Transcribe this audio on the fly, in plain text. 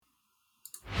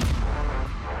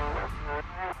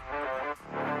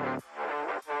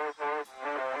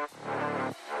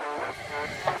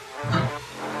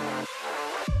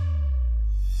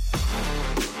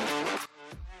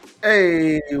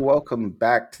Hey, welcome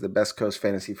back to the Best Coast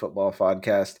Fantasy Football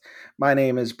Podcast. My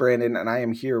name is Brandon, and I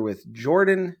am here with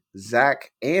Jordan,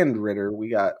 Zach, and Ritter. We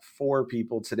got four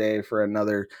people today for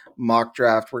another mock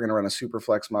draft. We're going to run a super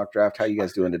flex mock draft. How you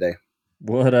guys doing today?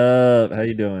 What up? How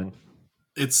you doing?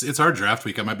 It's our draft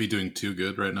week. I might be doing too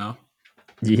good right now.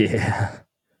 Yeah.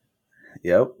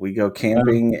 Yep, we go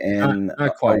camping in not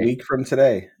a quite. week from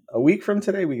today. A week from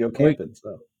today, we go camping.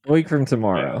 So A week from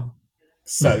tomorrow.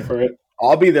 Excited for it.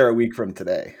 I'll be there a week from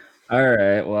today. All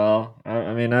right. Well,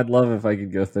 I mean, I'd love if I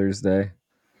could go Thursday.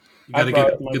 You got to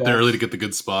get there early to get the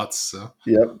good spots. So.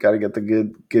 Yep, got to get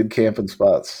the good camping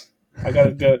spots. I got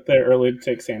to get there early to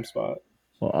take Sam's spot.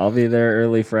 Well, I'll be there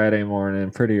early Friday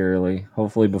morning, pretty early,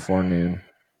 hopefully before noon.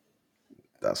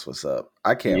 That's what's up.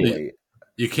 I can't wait.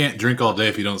 You can't drink all day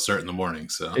if you don't start in the morning.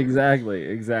 So Exactly.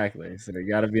 So you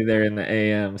got to be there in the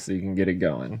AM so you can get it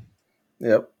going.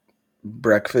 Yep.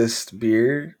 Breakfast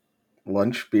beer,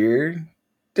 lunch beer,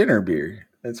 dinner beer.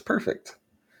 It's perfect.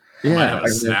 Yeah, I might have a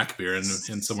snack beer in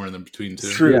somewhere in the between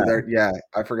too. True. Yeah.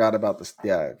 I forgot about this.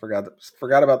 Yeah, I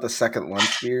forgot about the second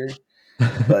lunch beer.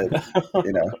 But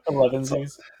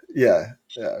 11s. Yeah,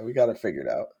 we got it figured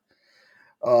out.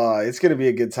 It's gonna be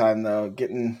a good time though,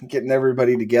 getting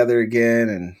everybody together again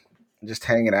and just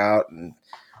hanging out, and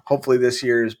hopefully this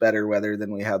year is better weather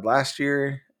than we had last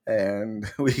year, and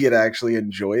we get to actually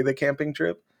enjoy the camping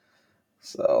trip.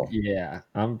 So yeah,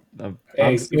 I'm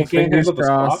fingers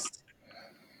crossed.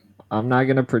 I'm not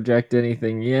gonna project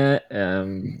anything yet.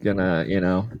 I'm gonna,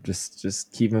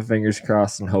 just keep my fingers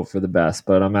crossed and hope for the best.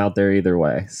 But I'm out there either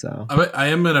way. So I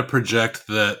am gonna project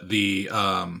that the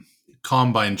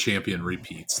Combine champion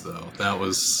repeats, though. That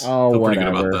was pretty good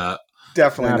about that.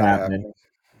 Definitely not happening.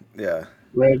 Yeah,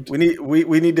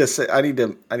 we need to say. I need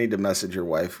to message your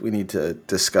wife. We need to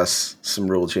discuss some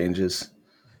rule changes.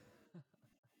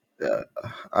 Yeah,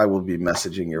 I will be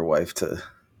messaging your wife to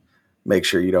make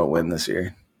sure you don't win this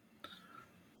year.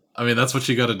 I mean, that's what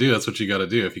you got to do. That's what you got to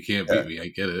do. If you can't beat me, I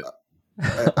get it.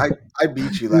 I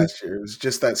beat you last year. It was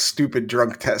just that stupid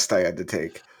drunk test I had to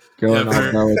take. Going on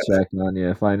Belichick on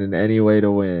you, finding any way to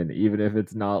win, even if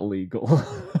it's not legal.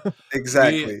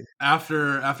 Exactly.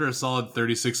 After a solid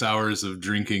 36 hours of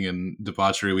drinking and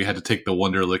debauchery, we had to take the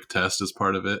Wonderlic test as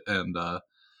part of it, and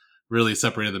really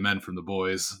separated the men from the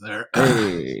boys there.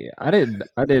 Hey, I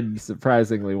did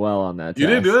surprisingly well on that test. You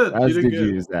did good. As did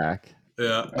you, Zach.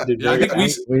 Yeah. I did I think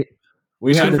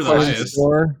we had for the highest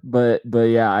score, but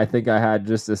yeah, I think I had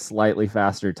just a slightly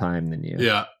faster time than you.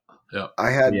 Yeah. I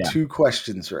had two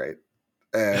questions right,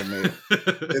 and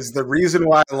it is the reason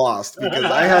why I lost, because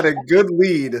I had a good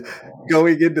lead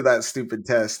going into that stupid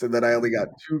test, and then I only got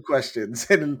two questions,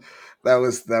 and that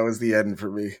was the end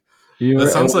for me.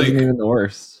 That sounds like even the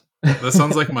worst. That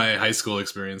sounds like my high school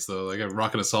experience, though. Like I'm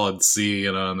rocking a solid C,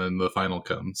 and then the final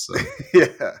comes. So.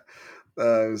 Yeah.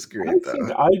 It was great.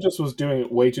 I just was doing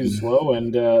it way too slow,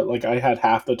 and I had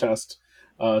half the test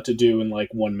to do in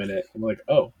 1 minute. I'm like,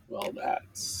 oh, well,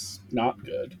 that's not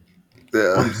good.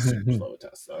 Yeah. I'm super slow at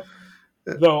tests, though.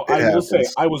 Though I will say,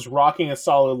 I was rocking a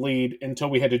solid lead until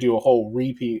we had to do a whole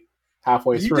repeat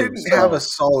halfway through. You didn't have a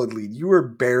solid lead. You were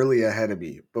barely ahead of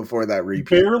me before that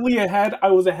repeat. Barely ahead?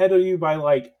 I was ahead of you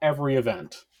by every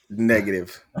event.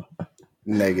 Negative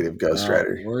Ghost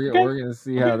Rider. We're gonna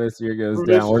see how this year goes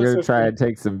down. We're gonna try and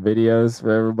take some videos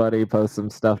for everybody, post some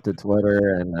stuff to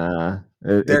Twitter, and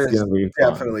there's gonna be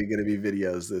definitely gonna be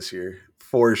videos this year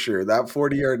for sure. That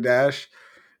 40-yard dash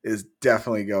is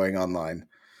definitely going online.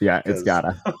 Yeah, it's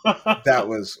gotta. That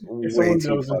was way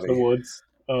too funny. Into the woods.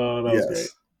 That was great.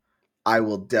 I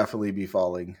will definitely be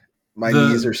falling. My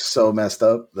knees are so messed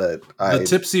up that the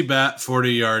Tipsy Bat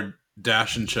 40-yard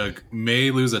dash and chug may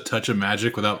lose a touch of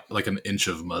magic without an inch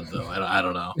of mud, though. I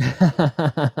don't know.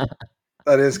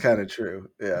 That is kind of true.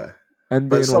 Yeah. And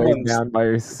being weighed down by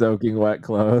your soaking wet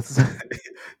clothes.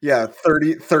 Yeah,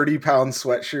 30-pound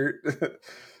sweatshirt.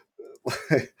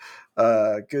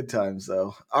 Good times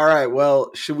though. All right,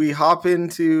 well, should we hop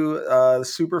into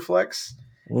Superflex?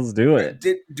 Let's do it.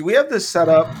 Do we have this set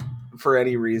up for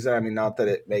any reason? I mean, not that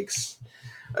it makes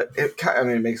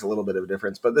it makes a little bit of a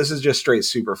difference, but this is just straight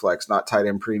Superflex, not tight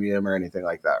end premium or anything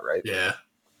like that, right? Yeah.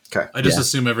 Okay. I just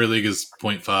assume every league is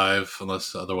 0.5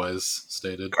 unless otherwise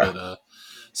stated. Okay. But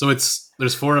so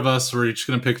there's four of us. We're each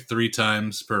going to pick 3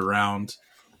 times per round.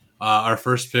 Our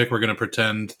first pick, we're going to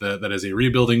pretend that is a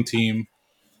rebuilding team.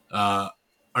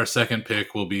 Our second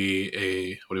pick will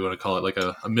be what do you want to call it? Like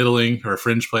a middling or a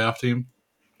fringe playoff team.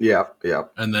 Yeah.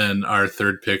 And then our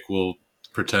third pick will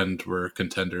pretend we're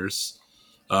contenders.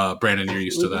 Brandon, you're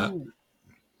used to that.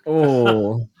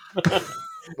 Oh,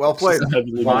 well played.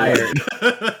 Fired.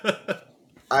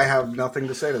 I have nothing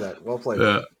to say to that. Well played.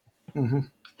 Yeah. Mm-hmm.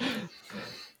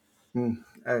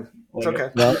 It's Like okay.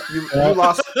 Well, You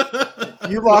lost.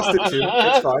 You lost it too.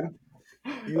 It's fine.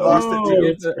 You lost it Oh, too.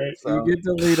 that's great. you So get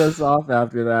to lead us off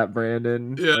after that,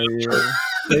 Brandon. Yeah.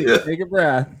 Take a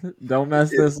breath. Don't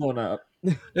mess this one up.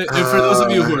 And for those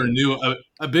of you who are new,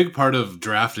 a big part of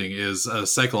drafting is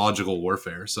psychological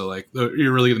warfare. So, like,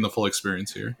 you're really getting the full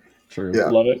experience here. True. yeah.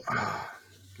 Love it.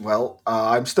 Well,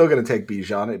 I'm still going to take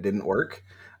Bijan. It didn't work.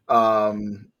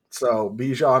 So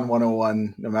Bijan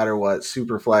 101, no matter what,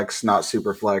 super flex, not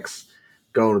super flex,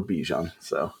 go to Bijan.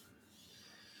 So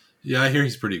Yeah, I hear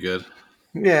he's pretty good.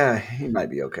 yeah, he might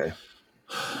be okay.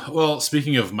 Well,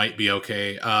 speaking of might be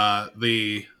okay,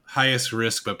 the highest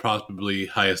risk but probably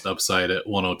highest upside at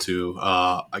 102,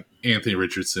 Anthony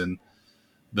Richardson,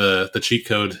 the cheat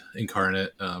code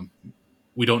incarnate.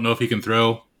 We don't know if he can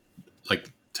throw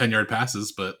like 10-yard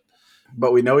passes, but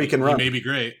But we know he can run. may be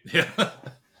great. Yeah.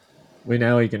 We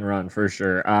know he can run for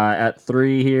sure. At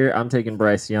 3 here, I'm taking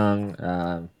Bryce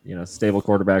Young. Stable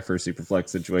quarterback for a super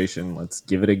flex situation. Let's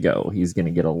give it a go. He's going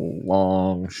to get a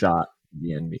long shot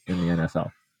in the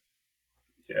NFL.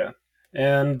 Yeah.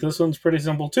 And this one's pretty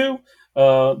simple too.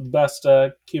 Best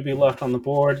QB left on the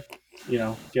board.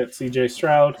 Get CJ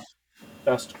Stroud.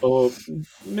 Best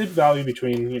mid value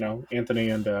between Anthony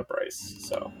and Bryce.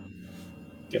 So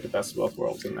get the best of both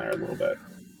worlds in there a little bit.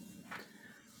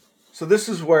 So this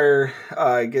is where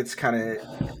it gets kind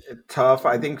of tough.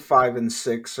 I think 5 and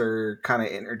 6 are kind of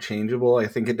interchangeable. I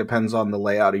think it depends on the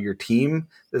layout of your team.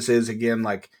 This is again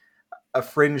like a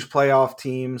fringe playoff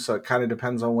team, so it kind of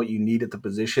depends on what you need at the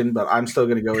position. But I'm still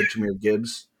going to go with Jahmyr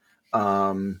Gibbs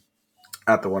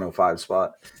at the 105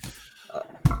 spot.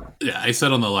 Yeah, I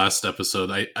said on the last episode,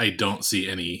 I don't see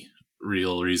any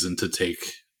real reason to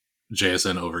take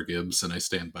JSN over Gibbs, and I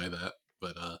stand by that.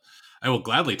 But I will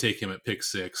gladly take him at pick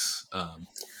 6.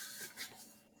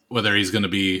 Whether he's going to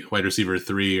be wide receiver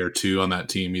 3 or 2 on that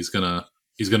team, he's gonna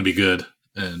be good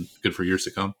and good for years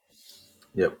to come.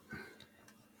 Yep.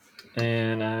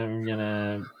 And I'm going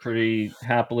to pretty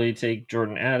happily take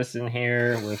Jordan Addison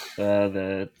here with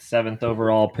the 7th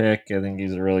overall pick. I think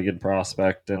he's a really good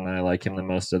prospect, and I like him the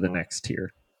most of the next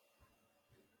tier.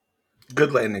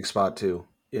 Good landing spot too.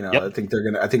 Yep. I think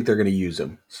they're gonna use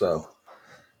him. So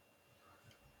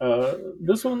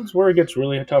this one's where it gets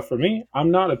really tough for me.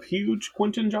 I'm not a huge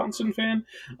Quentin Johnson fan.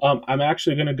 I'm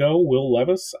actually going to go Will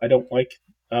Levis. I don't like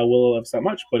Will Levis that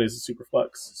much, but he's a super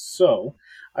flex. So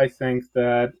I think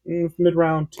that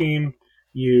mid-round team,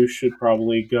 you should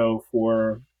probably go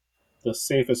for the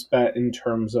safest bet in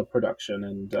terms of production,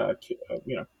 and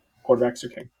quarterbacks are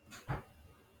king.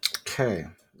 okay,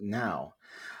 now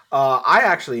I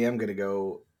actually am gonna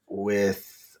go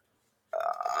with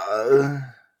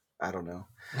I don't know.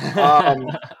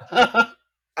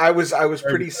 I was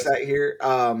pretty set here.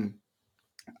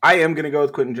 I am going to go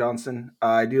with Quentin Johnson.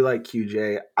 I do like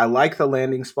QJ. I like the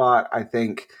landing spot. I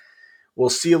think we'll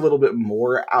see a little bit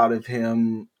more out of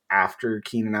him after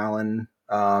Keenan Allen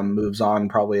moves on,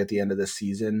 probably at the end of the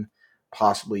season,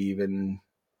 possibly even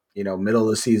middle of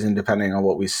the season, depending on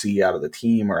what we see out of the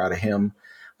team or out of him.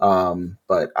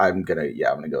 But I'm gonna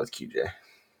go with QJ.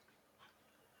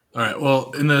 All right.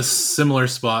 Well, in a similar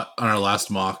spot on our last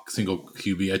mock single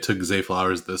QB, I took Zay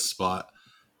Flowers this spot.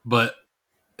 But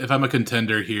if I'm a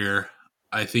contender here,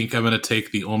 I think I'm going to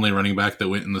take the only running back that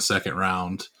went in the second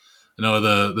round. I know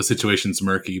the situation's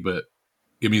murky, but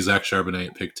give me Zach Charbonnet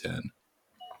at pick 10.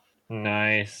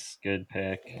 Nice. Good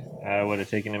pick. I would have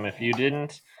taken him if you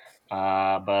didn't.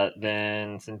 But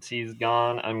then since he's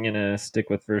gone, I'm going to stick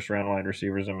with first round wide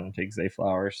receivers. I'm going to take Zay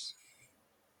Flowers.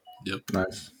 Yep.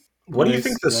 Nice. What do you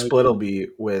think the Nice. split will be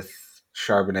with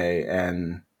Charbonnet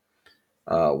and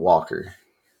Walker?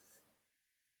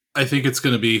 I think it's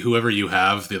going to be whoever you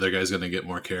have, the other guy's going to get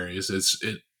more carries.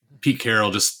 Pete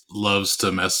Carroll just loves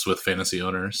to mess with fantasy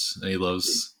owners, and he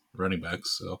loves running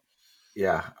backs. So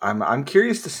Yeah, I'm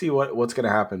curious to see what's going to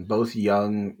happen. Both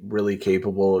young, really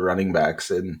capable running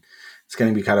backs, and it's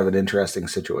going to be kind of an interesting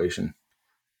situation.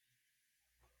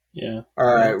 Yeah.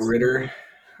 All right, Ritter,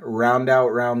 round out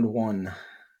round 1.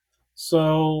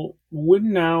 So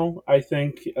win now, I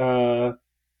think,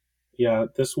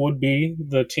 this would be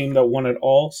the team that won it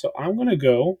all. So I'm going to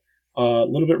go a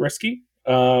little bit risky.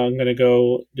 I'm going to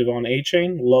go Devon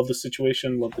A-Chain. Love the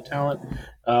situation, love the talent.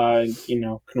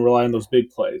 Can rely on those big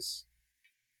plays.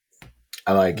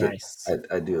 I like Nice. it.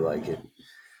 I do like it.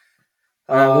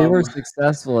 We were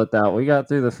successful at that. We got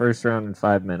through the first round in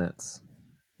 5 minutes.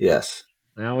 Yes.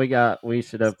 Now we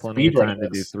should have plenty of time to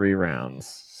do 3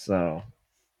 rounds. So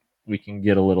we can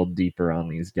get a little deeper on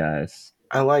these guys.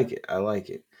 I like it.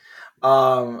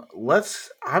 I'm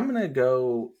gonna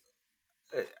go.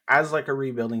 as like a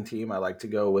rebuilding team, I like to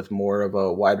go with more of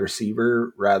a wide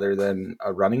receiver rather than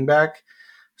a running back.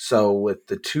 So with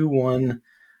the 2-1,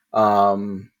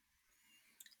 um,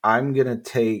 I'm gonna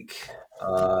take.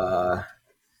 I'm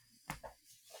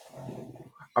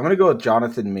gonna go with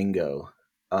Jonathan Mingo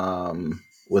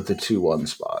with the 2-1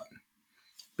 spot.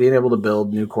 Being able to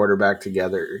build new quarterback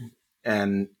together,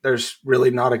 and there's really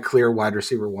not a clear wide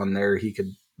receiver one there. He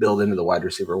could build into the wide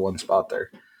receiver one spot there.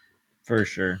 For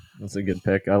sure. That's a good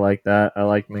pick. I like that. I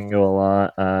like Mingo a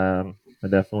lot. I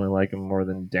definitely like him more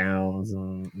than Downs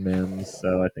and Mims,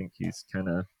 so I think he's kind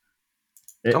of.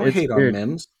 Don't It's hate on weird.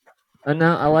 Mims.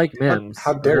 No, I like Mims.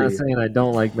 How I'm dare not you? saying I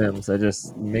don't like Mims. I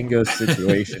just Mingo's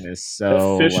situation is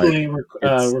so Officially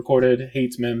it's recorded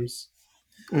hates Mims.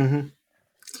 Mm-hmm.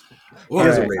 Well, He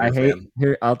is a right. Raider I hate fan.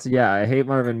 here. I hate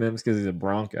Marvin Mims because he's a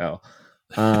Bronco.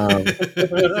 I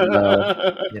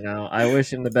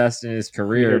wish him the best in his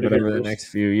career, but over the next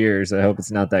few years, I hope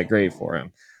it's not that great for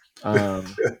him.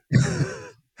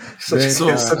 Such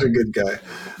a good guy.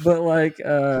 But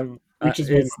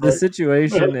it's the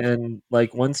situation, and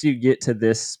like once you get to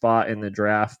this spot in the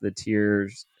draft, the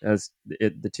tiers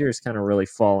kind of really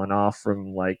fallen off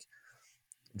from like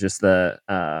just the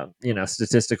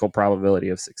statistical probability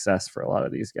of success for a lot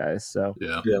of these guys. So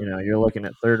yeah. you're looking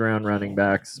at third round running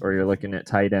backs, or you're looking at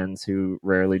tight ends who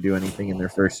rarely do anything in their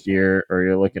first year, or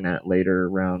you're looking at later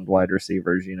round wide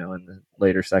receivers, in the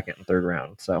later second and third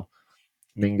round. So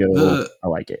Mingo, I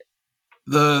like it.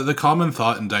 The common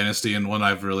thought in Dynasty, and one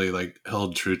I've really like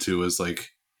held true to, is like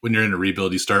when you're in a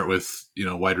rebuild, you start with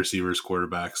wide receivers,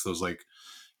 quarterbacks, those like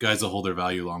guys that hold their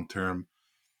value long term.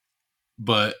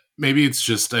 But maybe it's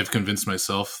just I've convinced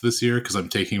myself this year because I'm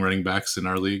taking running backs in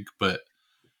our league. But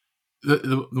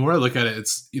the more I look at it,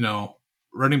 it's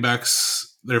running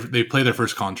backs they play their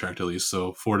first contract at least,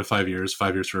 so 4 to 5 years,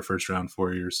 5 years for a first round,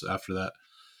 4 years after that.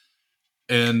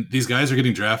 And these guys are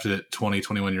getting drafted at 20,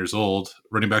 21 years old.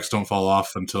 Running backs don't fall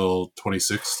off until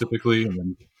 26 typically, and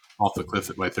then off the cliff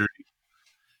by 30.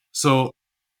 So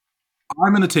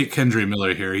I'm going to take Kendre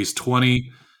Miller here. He's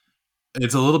 20.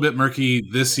 It's a little bit murky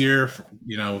this year,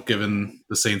 given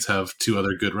the Saints have 2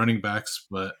 other good running backs,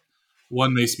 but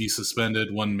one may be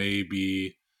suspended. One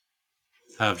may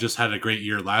have just had a great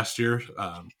year last year.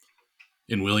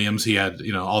 In Williams, he had,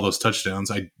 all those touchdowns.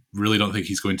 I really don't think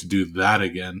he's going to do that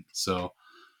again. So,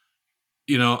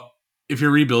 if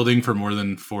you're rebuilding for more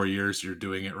than 4 years, you're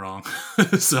doing it wrong.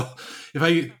 So if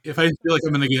I feel like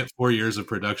I'm going to get 4 years of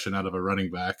production out of a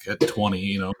running back at 20,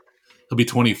 he'll be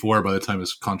 24 by the time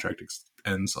his contract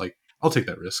ends. Like, I'll take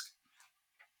that risk.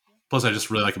 Plus, I just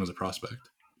really like him as a prospect.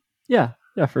 Yeah,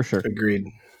 for sure. Agreed.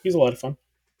 He's a lot of fun.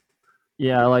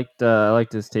 Yeah, I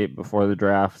liked his tape before the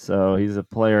draft, so he's a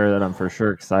player that I'm for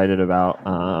sure excited about.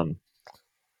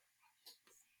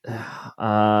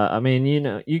 I mean,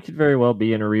 you could very well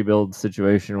be in a rebuild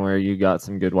situation where you got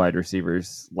some good wide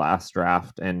receivers last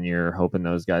draft, and you're hoping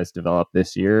those guys develop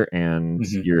this year, and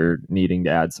you're needing to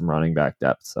add some running back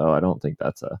depth. So I don't think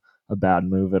that's a bad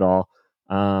move at all.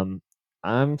 I'm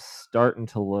starting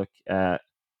to look at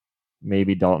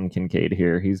maybe Dalton Kincaid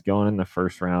here. He's going in the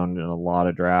first round in a lot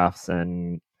of drafts,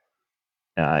 and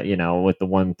with the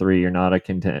 1-3, you're not a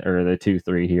contend, or the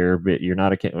 2-3 here, but you're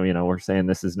not we're saying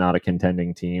this is not a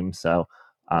contending team. So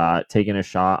taking a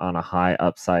shot on a high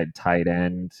upside tight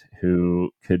end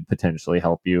who could potentially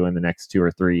help you in the next 2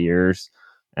 or 3 years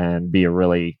and be a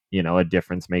really, a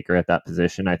difference maker at that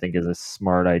position, I think is a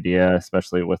smart idea,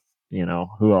 especially with,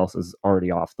 who else is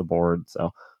already off the board. So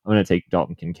I'm going to take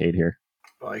Dalton Kincaid here.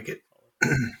 I like it.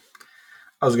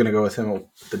 I was going to go with him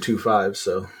with the 2-5,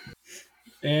 so.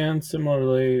 And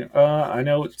similarly, I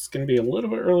know it's going to be a little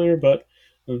bit earlier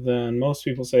than most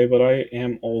people say, but I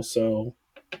am also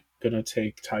going to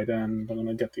take tight end. I'm going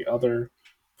to get the other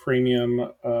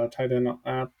premium tight end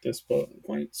at this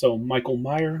point. So Michael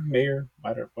Mayer,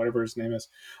 whatever his name is.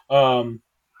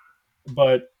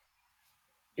 But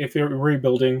if you're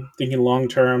rebuilding, thinking long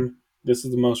term, this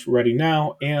is the most ready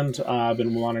now. And I've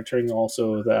been monitoring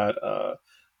also that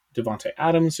Devontae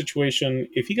Adams situation.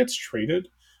 If he gets traded,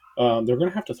 they're going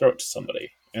to have to throw it to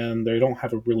somebody, and they don't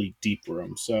have a really deep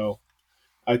room. So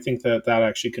I think that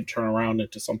actually could turn around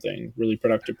into something really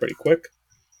productive pretty quick.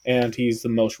 And he's the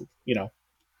most,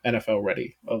 NFL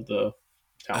ready of the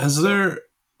talent.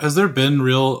 Has there been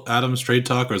real Adams trade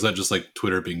talk, or is that just like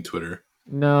Twitter being Twitter?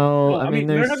 No, I mean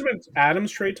there hasn't been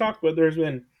Adams trade talk, but there's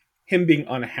been him being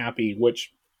unhappy,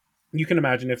 which you can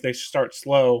imagine if they start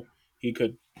slow, he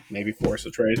could maybe force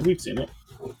a trade. We've seen it.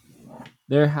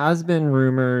 There has been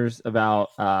rumors about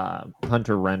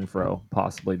Hunter Renfrow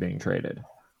possibly being traded.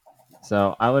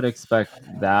 So I would expect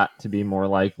that to be more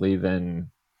likely than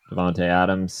Devontae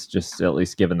Adams, just at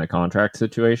least given the contract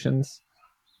situations.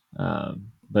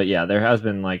 But yeah, there has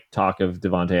been like talk of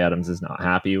Devontae Adams is not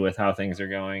happy with how things are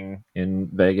going in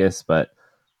Vegas, but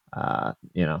well,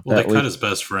 they cut his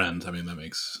best friend. I mean, that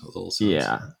makes a little sense.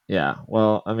 Yeah.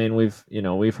 Well, I mean,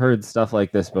 we've heard stuff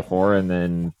like this before, and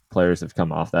then players have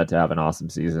come off that to have an awesome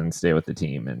season, stay with the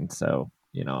team, and so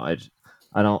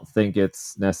I don't think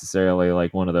it's necessarily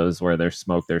like one of those where there's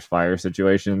smoke, there's fire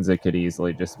situations. It could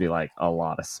easily just be like a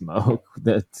lot of smoke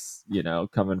that's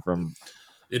coming from.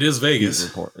 It is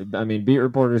Vegas. Beat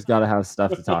reporters got to have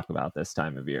stuff to talk about this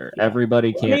time of year. Yeah.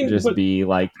 Everybody can't be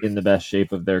like in the best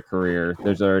shape of their career.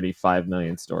 There's already 5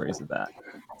 million stories of that.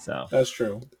 So that's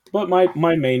true. But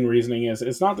my main reasoning is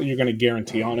it's not that you're going to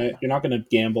guarantee on it. You're not going to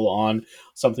gamble on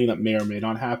something that may or may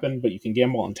not happen, but you can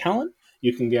gamble on talent.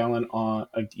 You can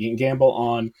gamble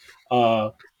on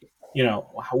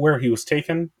where he was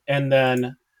taken, and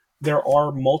then there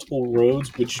are multiple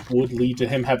roads which would lead to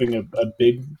him having a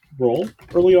big role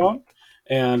early on,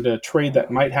 and a trade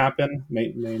that might happen,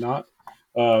 may not,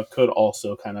 could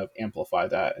also kind of amplify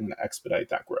that and expedite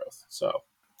that growth. So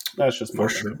that's just my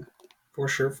opinion. For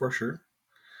sure.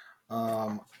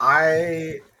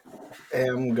 I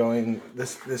am going.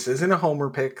 This isn't a homer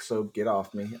pick, so get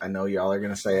off me. I know y'all are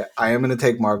going to say it. I am going to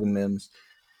take Marvin Mims.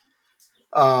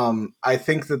 I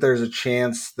think that there's a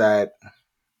chance that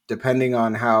depending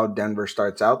on how Denver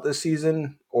starts out this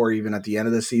season, or even at the end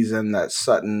of the season, that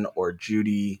Sutton or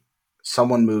Judy,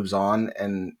 someone moves on,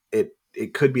 and it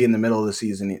could be in the middle of the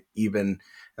season even,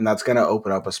 and that's going to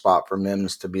open up a spot for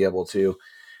Mims to be able to,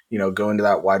 go into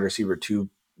that wide receiver 2,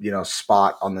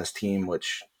 spot on this team,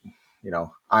 which,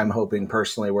 I'm hoping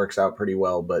personally works out pretty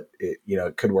well, but it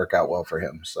could work out well for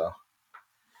him. So.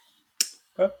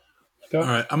 All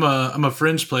right, I'm a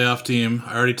fringe playoff team.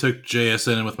 I already took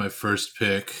JSN with my first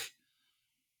pick.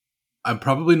 I'm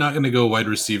probably not going to go wide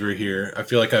receiver here. I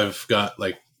feel like I've got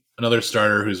like another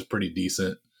starter who's pretty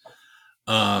decent.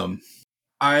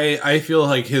 I feel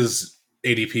like his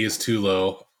ADP is too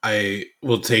low. I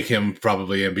will take him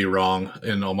probably and be wrong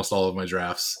in almost all of my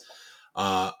drafts.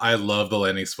 I love the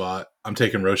landing spot. I'm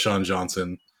taking Roschon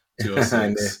Johnson,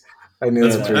 206. I knew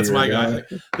that's my guy.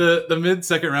 The mid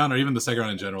second round, or even the second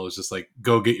round in general, is just like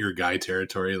go get your guy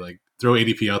territory. Like throw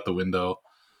ADP out the window.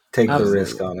 Take the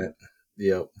risk on it.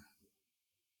 Yep.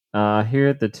 Here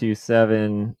at the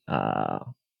 2-7, I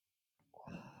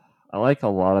like a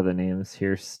lot of the names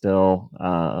here still.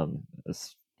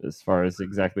 As far as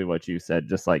exactly what you said,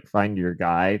 just like find your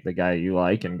guy, the guy you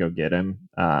like, and go get him.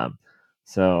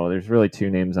 So there's really 2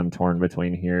 names I'm torn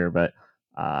between here, but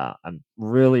I'm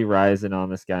really rising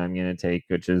on this guy I'm going to take,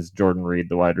 which is Jordan Reed,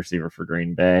 the wide receiver for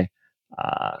Green Bay.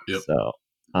 Yep. So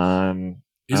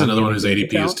he's another one whose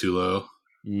ADP is too low.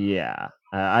 Yeah.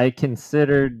 I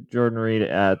considered Jordan Reed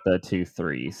at the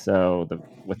 2-3. So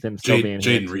with him still being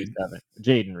Jaden Reed.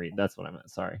 Jaden Reed, that's what I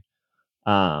meant. Sorry.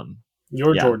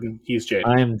 You're Jordan, he's Jaden.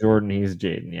 I am Jordan, he's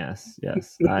Jaden. Yes.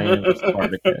 I am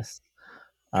Spartacus.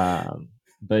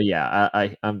 But yeah,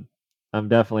 I'm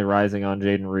definitely rising on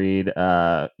Jaden Reed.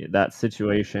 That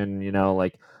situation, I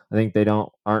think they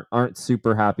aren't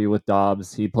super happy with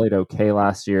Dobbs. He played okay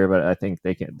last year, but I think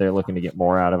they're looking to get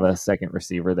more out of a second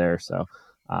receiver there. So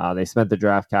they spent the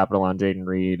draft capital on Jaden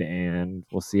Reed, and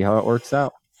we'll see how it works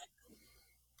out.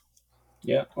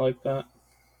 Yeah, I like that.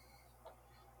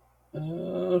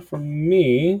 For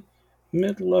me,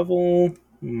 mid-level,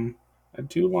 I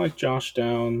do like Josh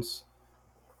Downs.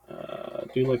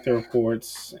 Do like the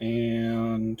reports,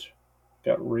 and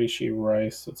got Rashee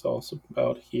Rice that's also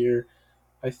about here.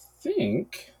 I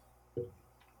think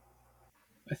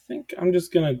I'm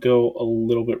just gonna go a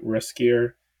little bit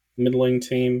riskier, middling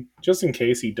team, just in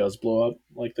case he does blow up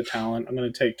like the talent. I'm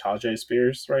gonna take Tajay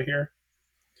Spears right here.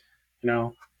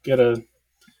 Get a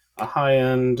high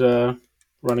end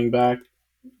running back.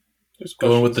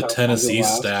 Going with the Tennessee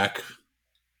stack.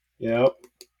 Yep.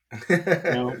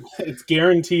 It's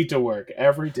guaranteed to work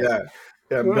every time.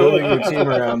 Yeah, building your team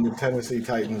around the Tennessee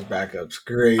Titans backups.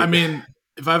 Great. I mean,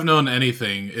 if I've known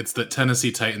anything, it's that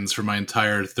Tennessee Titans for my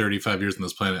entire 35 years on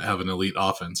this planet have an elite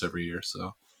offense every year.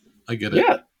 So I get it.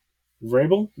 Yeah.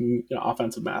 Vrabel,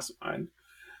 offensive mastermind.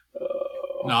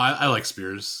 No, I like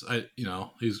Spears.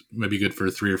 He's maybe good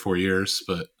for 3 or 4 years,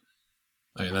 but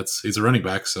he's a running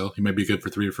back, so he might be good for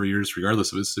 3 or 4 years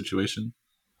regardless of his situation.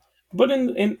 But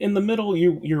in the middle,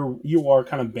 you are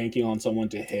kind of banking on someone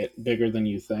to hit bigger than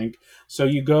you think. So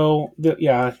you go,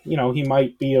 he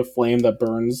might be a flame that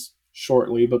burns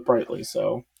shortly but brightly.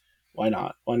 So why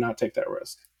not? Why not take that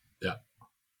risk? Yeah.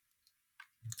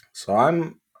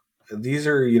 So these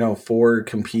are 4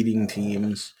 competing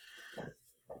teams.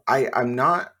 I'm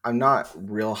not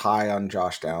real high on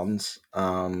Josh Downs.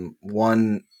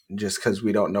 One, just because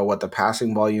we don't know what the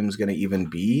passing volume is going to even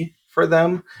be for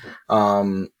them,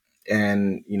 and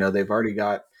they've already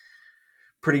got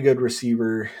pretty good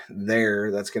receiver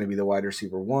there. That's going to be the wide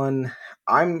receiver one.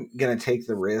 I'm going to take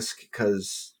the risk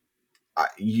because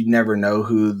you never know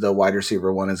who the wide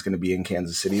receiver one is going to be in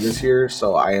Kansas City this year.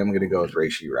 So I am going to go with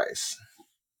Rashee Rice.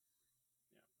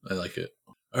 I like it.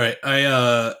 All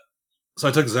right. So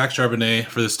I took Zach Charbonnet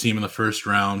for this team in the first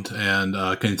round, and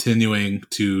continuing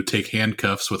to take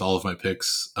handcuffs with all of my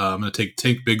picks. I'm going to take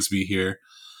Tank Bigsby here.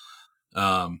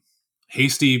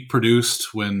 Hasty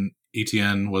produced when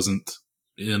Etienne wasn't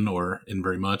in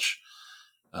very much.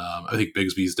 I think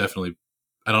Bigsby's definitely,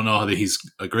 I don't know that he's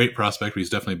a great prospect, but he's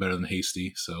definitely better than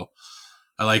Hasty. So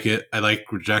I like it. I like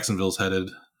where Jacksonville's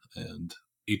headed, and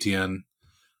Etienne.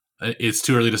 It's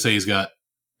too early to say he's got,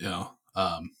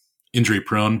 injury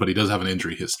prone, but he does have an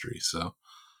injury history. So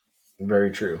very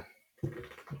true.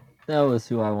 That was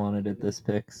who I wanted at this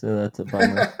pick, so that's a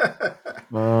bummer.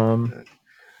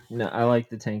 No, I like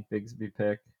the Tank Bigsby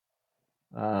pick.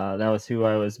 That was who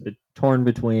I was torn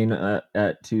between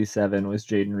at 2-7 was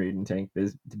Jaden Reed and Tank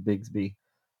Bigsby.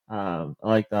 I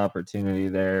like the opportunity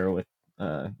there with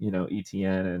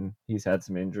ETN, and he's had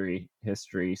some injury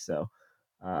history, so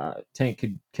Tank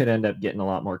could end up getting a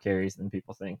lot more carries than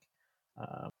people think.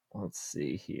 Let's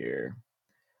see here.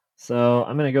 So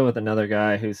I'm going to go with another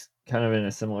guy who's kind of in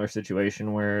a similar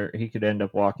situation where he could end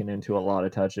up walking into a lot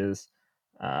of touches.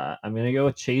 I'm going to go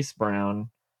with Chase Brown.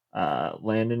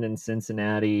 Landon in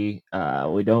Cincinnati.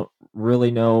 We don't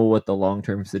really know what the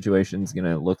long-term situation is going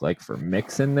to look like for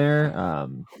Mixon there.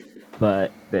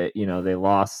 But they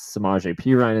lost Samaje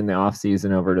Perine in the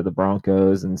offseason over to the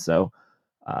Broncos. And so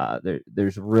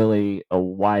there's really a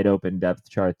wide open depth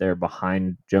chart there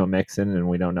behind Joe Mixon, and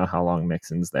we don't know how long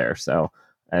Mixon's there. So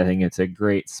I think it's a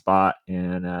great spot,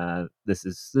 and this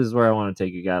is where I want to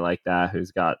take a guy like that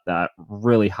who's got that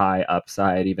really high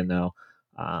upside, even though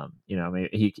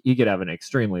maybe he could have an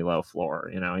extremely low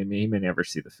floor. He may never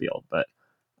see the field, but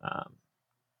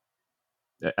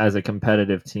as a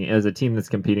competitive team, as a team that's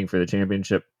competing for the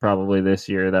championship probably this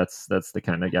year, that's the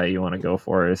kind of guy you want to go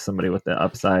for, is somebody with the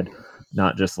upside,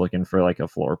 not just looking for like a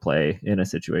floor play in a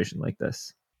situation like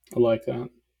this. I like that.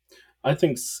 I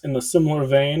think in the similar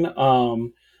vein,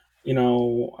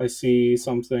 I see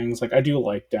some things like I do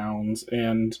like Downs,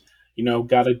 and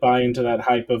got to buy into that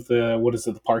hype of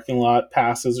the parking lot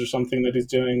passes or something that he's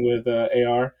doing with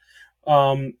AR.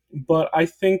 But I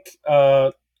think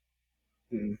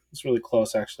it's really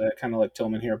close, actually. I kind of like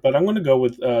Tillman here, but I'm going to go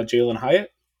with Jalen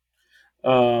Hyatt.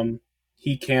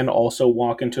 He can also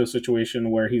walk into a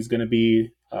situation where he's going to be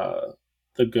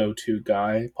the go-to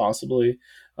guy, possibly,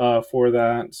 for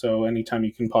that. So anytime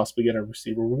you can possibly get a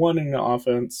receiver one in the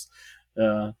offense,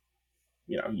 you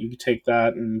take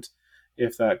that, and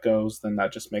if that goes, then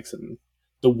that just makes it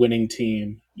the winning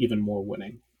team even more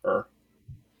winning.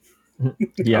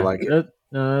 Yeah, I like it.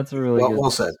 That's a really good. Well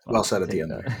said at the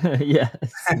end there. Yes,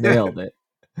 nailed it.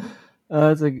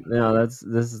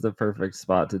 This is the perfect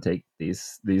spot to take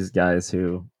these guys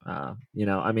who,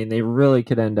 they really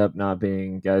could end up not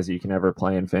being guys you can ever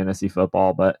play in fantasy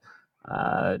football, but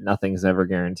nothing's ever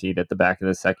guaranteed at the back of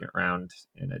the second round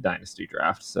in a dynasty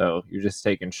draft. So you're just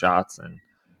taking shots, and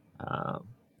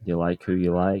you like who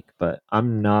you like. But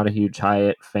I'm not a huge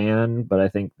Hyatt fan, but I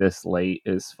think this late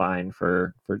is fine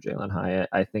for Jalen Hyatt.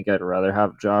 I think I'd rather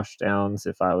have Josh Downs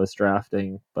if I was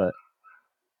drafting, but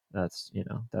that's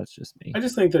just me. I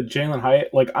just think that Jalen Hyatt,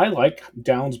 I like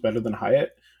Downs better than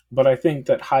Hyatt, but I think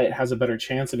that Hyatt has a better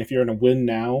chance. And if you're in a win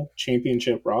now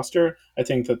championship roster, I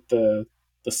think that the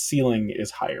ceiling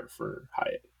is higher for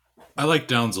Hyatt. I like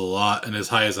Downs a lot, and as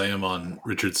high as I am on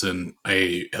Richardson,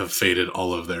 I have faded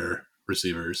all of their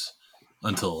receivers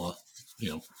until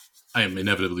I am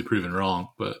inevitably proven wrong.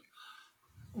 But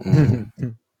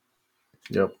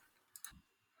yep.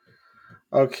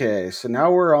 Okay, so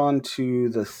now we're on to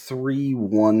the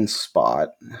 3-1 spot.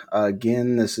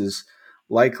 Again, this is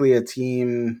likely a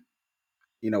team,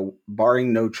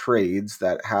 barring no trades,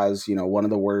 that has one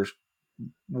of the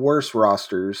worst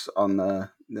rosters on the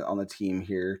team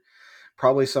here.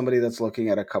 Probably somebody that's looking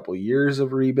at a couple years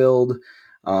of rebuild,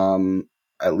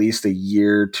 at least a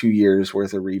year, 2 years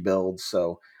worth of rebuild.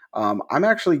 So I'm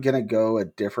actually going to go a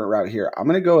different route here. I'm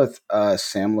going to go with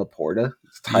Sam Laporta,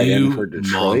 tight end for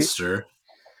Detroit. Monster.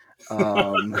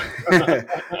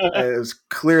 It was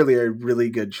clearly a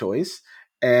really good choice.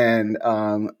 And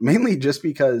mainly just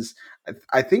because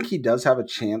I think he does have a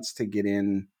chance to get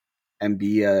in and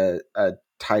be a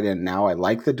tight end now. I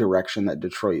like the direction that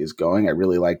Detroit is going. I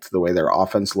really liked the way their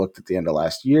offense looked at the end of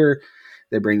last year.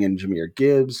 They bring in Jahmyr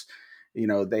Gibbs. You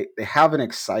know, they have an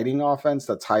exciting offense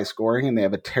that's high scoring, and they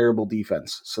have a terrible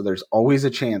defense. So there's always a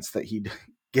chance that he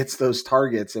gets those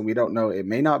targets, and we don't know. It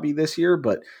may not be this year,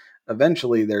 but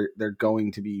eventually they're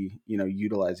going to be, you know,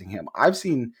 utilizing him. I've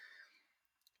seen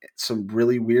some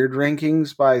really weird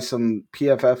rankings by some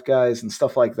PFF guys and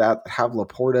stuff like that have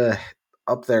Laporta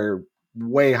up there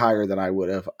way higher than I would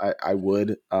have. I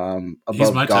would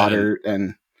above Goddard,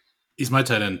 and he's my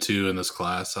tight end too in this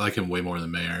class. I like him way more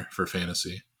than Mayer for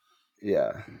fantasy.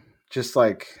 Yeah, just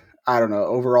like, I don't know,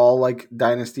 overall, like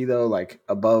dynasty though, like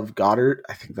above Goddard,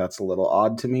 I think that's a little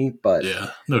odd to me. But yeah,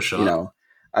 no shot. You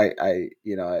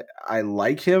know, I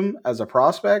like him as a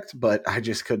prospect, but I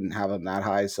just couldn't have him that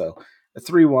high. So a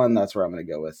 3-1, that's where I'm going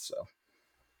to go with. So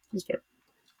that's fair.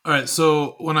 All right.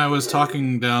 So when I was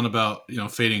talking down about, you know,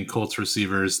 fading Colts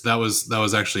receivers, that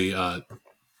was actually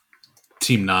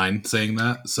Team 9 saying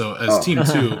that. So as Team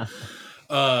 2,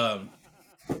 I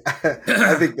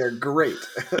think they're great.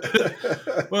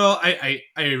 Well, I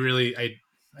really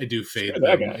do fade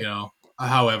them, you know.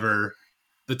 However,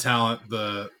 the talent,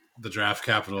 the draft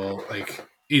capital, like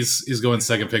he's going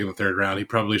second pick in the third round. He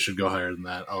probably should go higher than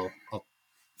that. I'll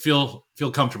feel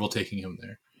comfortable taking him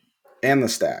there. And the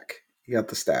stack. You got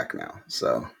the stack now.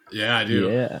 So yeah, I do.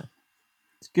 Yeah.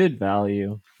 It's good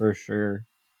value for sure.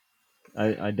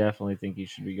 I definitely think he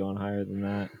should be going higher than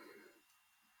that.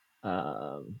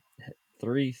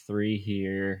 3-3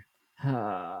 here.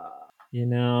 You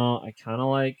know, I kind of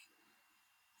like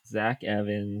Zach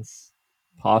Evans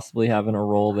possibly having a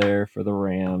role there for the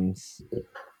Rams.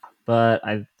 But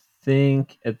I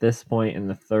think at this point in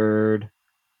the third,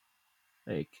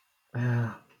 like,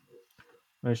 what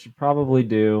I should probably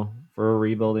do for a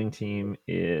rebuilding team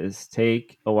is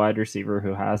take a wide receiver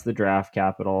who has the draft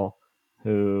capital,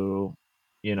 who,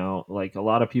 you know, like a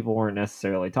lot of people weren't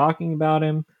necessarily talking about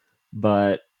him,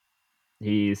 but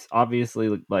he's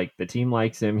obviously, like, the team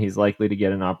likes him. He's likely to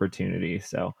get an opportunity.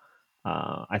 So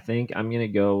I think I'm going to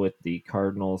go with the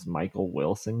Cardinals' Michael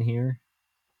Wilson here.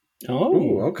 Oh,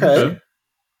 ooh, okay.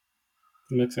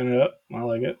 Mixing it up. I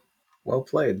like it. Well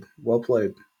played. Well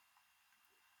played.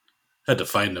 Had to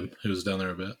find him. He was down there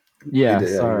a bit. Yeah,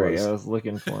 sorry. I was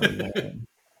looking for him.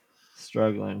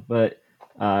 Struggling. But,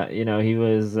 you know, he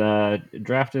was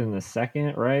drafted in the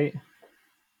second, right?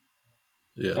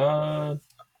 Yeah.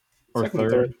 Or second,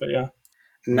 third, but yeah.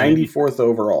 94th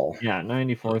overall. Yeah,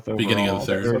 94th overall. Beginning of the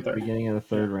third. Beginning of the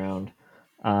third round.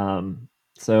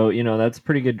 So, you know, that's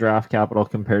pretty good draft capital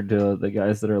compared to the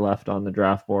guys that are left on the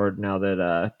draft board now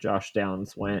that Josh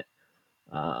Downs went.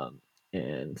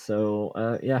 And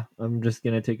so, yeah, I'm just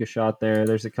going to take a shot there.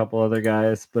 There's a couple other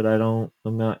guys, but I'm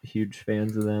not huge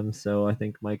fans of them. So I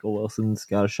think Michael Wilson's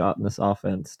got a shot in this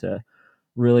offense to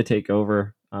really take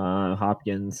over.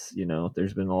 Hopkins, you know,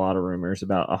 there's been a lot of rumors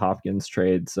about a Hopkins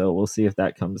trade, so we'll see if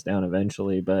that comes down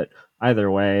eventually. But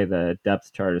either way, the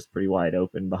depth chart is pretty wide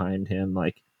open behind him.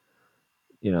 Like,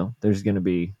 you know, there's gonna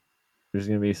be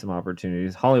some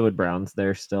opportunities. Hollywood Brown's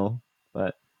there still,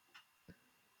 but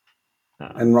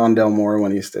and Rondale Moore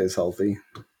when he stays healthy.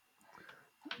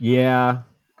 Yeah,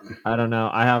 I don't know.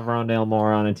 I have Rondale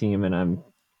Moore on a team, and I'm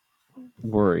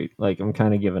worried. Like, I'm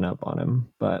kind of giving up on him.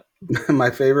 But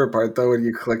my favorite part, though, when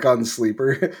you click on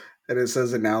Sleeper and it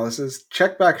says analysis,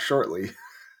 check back shortly.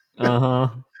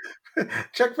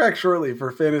 Check back shortly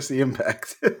for fantasy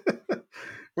impact.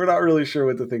 We're not really sure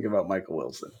what to think about Michael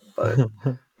Wilson, but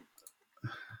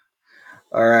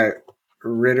all right,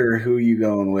 Ritter, who you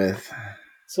going with?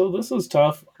 So this is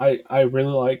tough. I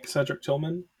really like Cedric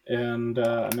Tillman, and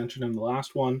I mentioned him the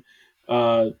last one,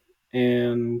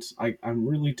 and I'm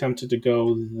really tempted to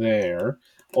go there.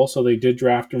 Also, they did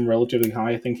draft him relatively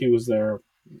high. I think he was there.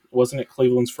 Wasn't it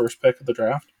Cleveland's first pick of the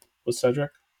draft? Was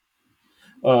Cedric?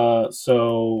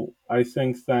 So I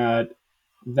think that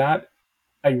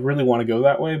I really want to go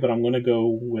that way, but I'm going to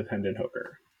go with Hendon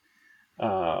Hooker.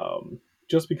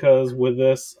 Just because with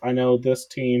this, I know this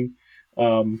team,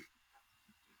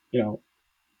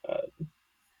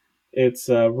 it's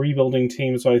a rebuilding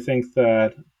team, so I think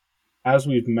that, as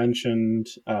we've mentioned,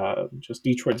 just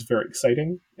Detroit's very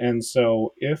exciting. And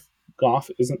so if Goff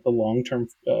isn't the long-term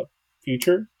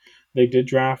future, they did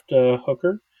draft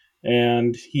Hooker,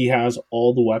 and he has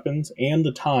all the weapons and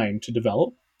the time to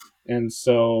develop. And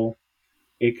so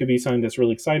it could be something that's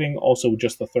really exciting. Also,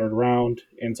 just the third round,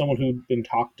 and someone who'd been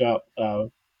talked up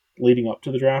leading up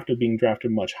to the draft of being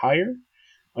drafted much higher.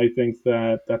 I think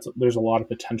that there's a lot of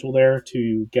potential there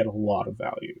to get a lot of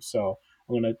value. So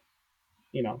I'm going to,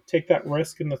 take that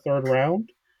risk in the third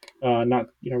round, not,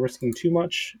 risking too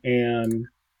much, and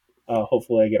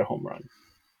hopefully I get a home run.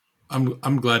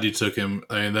 I'm glad you took him.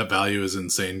 I mean, that value is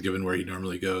insane given where he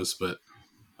normally goes, but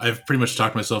I've pretty much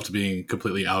talked myself to being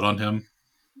completely out on him.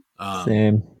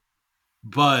 Same.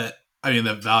 But I mean,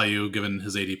 that value given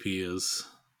his ADP is,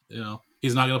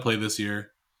 he's not going to play this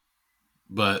year.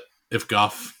 But if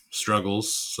Goff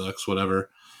struggles, sucks, whatever.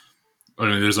 I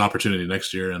mean, there's an opportunity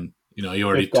next year, and you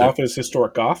already if Goff is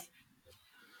historic Goff.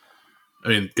 I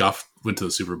mean, Goff went to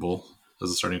the Super Bowl as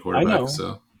a starting quarterback. I know.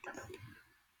 So,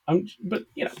 But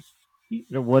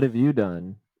what have you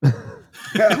done? Hey,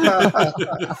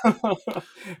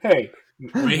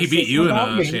 I mean, he beat you in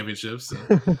a championship. So.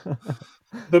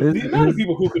 The amount of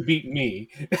people who could beat me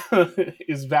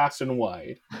is vast and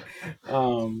wide.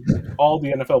 All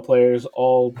the NFL players,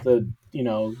 all the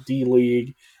D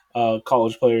League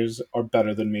college players are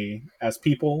better than me as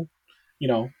people,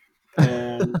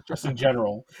 and just in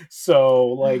general. So,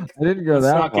 like, I didn't go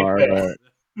that far.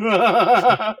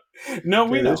 No,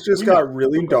 we know. This just got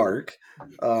really dark.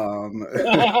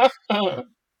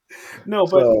 No,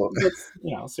 but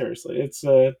seriously, it's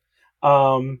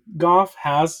Goff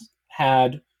has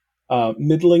had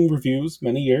middling reviews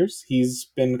many years. He's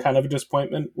been kind of a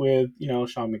disappointment with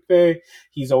Sean McVay.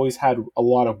 He's always had a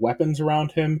lot of weapons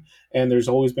around him, and there's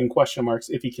always been question marks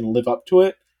if he can live up to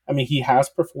it. I mean, he has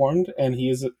performed, and he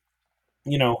is.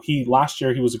 Last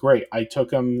year he was great. I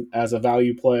took him as a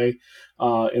value play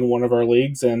in one of our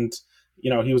leagues, and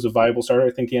he was a viable starter.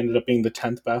 I think he ended up being the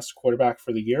 10th best quarterback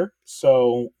for the year.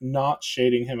 So not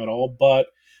shading him at all, but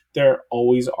there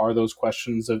always are those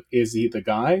questions of, is he the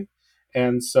guy?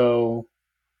 And so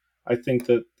I think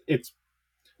that it's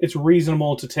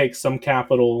reasonable to take some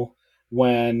capital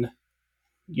when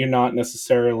you're not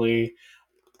necessarily,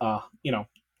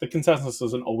 the consensus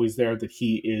isn't always there that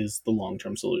he is the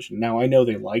long-term solution. Now, I know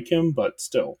they like him, but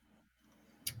still,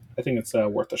 I think it's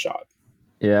worth a shot.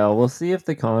 Yeah, we'll see if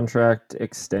the contract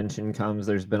extension comes.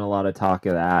 There's been a lot of talk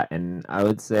of that, and I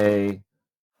would say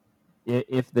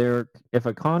if a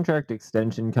contract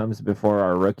extension comes before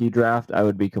our rookie draft, I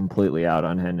would be completely out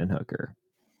on Hendon Hooker.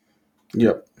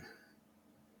 Yep.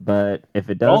 But if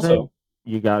it doesn't,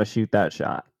 you got to shoot that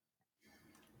shot.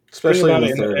 Especially in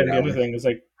the third round. And the other thing is,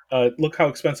 like, look how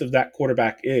expensive that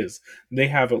quarterback is. They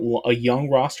have a young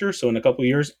roster, so in a couple of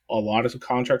years, a lot of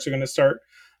contracts are going to start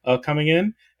coming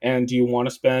in. And do you want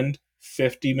to spend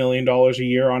 $50 million a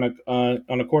year on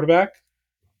a quarterback?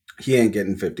 He ain't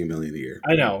getting $50 million a year.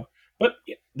 I know, but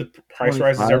the price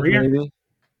rises every year. Maybe?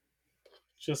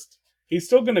 Just he's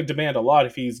still going to demand a lot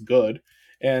if he's good,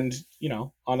 and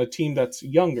on a team that's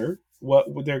younger,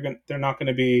 they're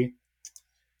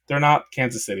not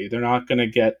Kansas City. They're not going to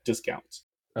get discounts.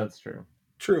 That's true.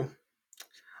 True.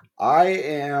 I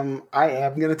am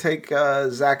going to take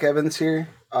Zach Evans here.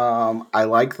 I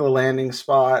like the landing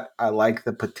spot. I like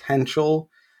the potential.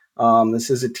 This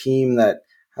is a team that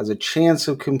has a chance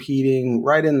of competing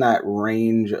right in that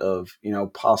range of,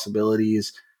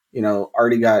 possibilities.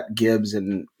 Already got Gibbs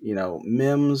and,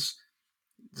 Mims.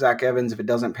 Zach Evans, if it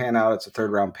doesn't pan out, it's a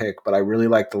third round pick, but I really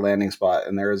like the landing spot,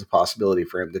 and there is a possibility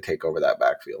for him to take over that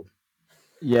backfield.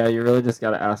 Yeah, you really just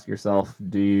got to ask yourself,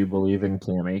 do you believe in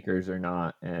Cam Akers or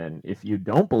not? And if you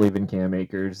don't believe in Cam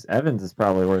Akers, Evans is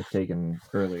probably worth taking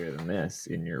earlier than this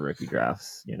in your rookie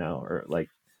drafts, or like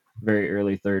very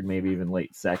early third, maybe even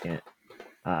late second,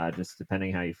 just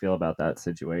depending how you feel about that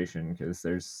situation, because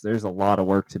there's a lot of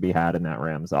work to be had in that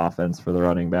Rams offense for the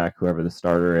running back, whoever the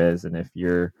starter is. And if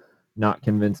you're not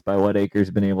convinced by what Akers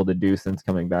has been able to do since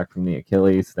coming back from the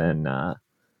Achilles, then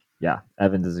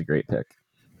Evans is a great pick.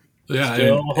 Yeah,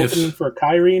 still hoping for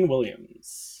Kyren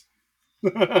Williams.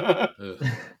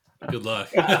 Good luck.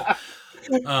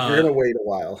 You're gonna wait a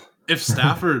while. If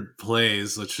Stafford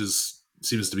plays, which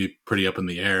seems to be pretty up in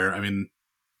the air, I mean,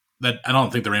 that I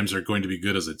don't think the Rams are going to be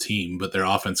good as a team, but their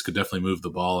offense could definitely move the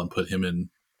ball and put him in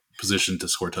position to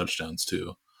score touchdowns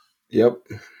too. Yep.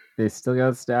 They still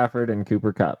got Stafford and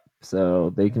Cooper Kupp,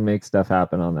 so they can make stuff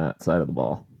happen on that side of the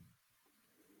ball.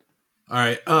 All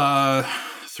right,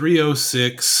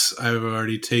 306. I've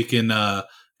already taken a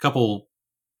couple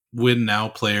win now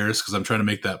players because I'm trying to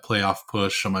make that playoff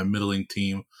push on my middling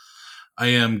team. I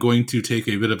am going to take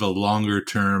a bit of a longer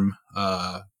term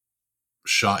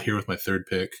shot here with my third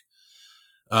pick.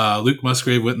 Luke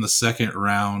Musgrave went in the second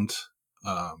round,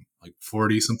 like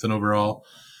 40 something overall.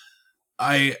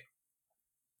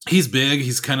 He's big,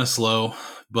 he's kind of slow,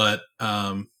 but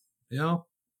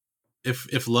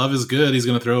if Love is good, he's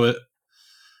going to throw it.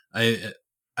 I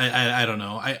don't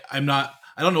know. I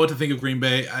don't know what to think of Green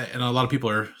Bay, and a lot of people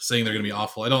are saying they're going to be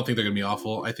awful. I don't think they're going to be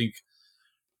awful. I think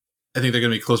they're going to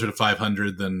be closer to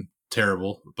 500 than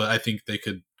terrible, but I think they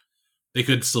could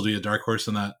still be a dark horse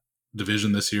in that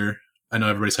division this year. I know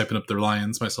everybody's hyping up their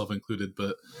Lions, myself included,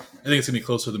 but I think it's going to be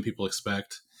closer than people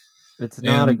expect. It's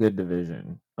not a And good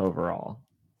division overall.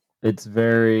 It's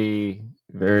very,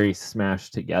 very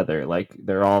smashed together. Like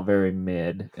they're all very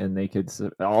mid, and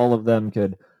all of them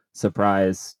could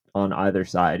surprise on either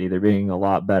side, either being a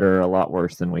lot better or a lot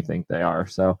worse than we think they are.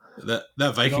 So that I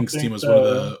don't Vikings team think was one of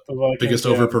the the Vikings. biggest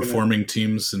Yeah, I'm gonna overperforming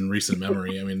teams in recent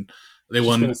memory. I mean, they just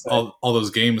gonna won say. all those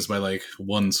games by like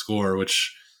one score,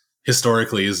 which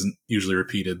historically isn't usually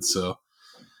repeated. So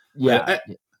yeah,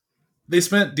 they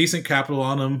spent decent capital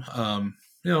on him.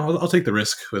 I'll take the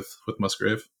risk with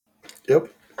Musgrave. Yep.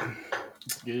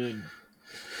 good.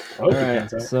 I All like right,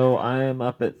 defense. so I am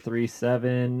up at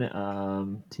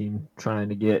 3-7. Team trying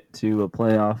to get to a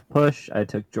playoff push. I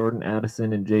took Jordan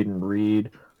Addison and Jaden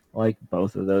Reed. I like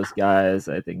both of those guys.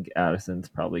 I think Addison's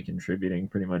probably contributing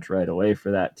pretty much right away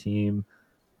for that team.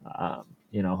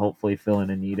 Hopefully filling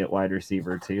a need at wide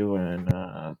receiver too.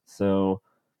 And so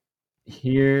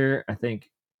here, I think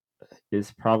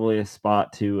is probably a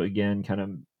spot to again kind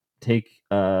of take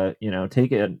a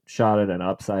shot at an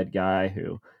upside guy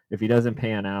who, if he doesn't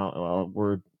pan out, well,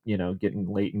 we're getting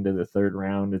late into the third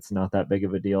round. It's not that big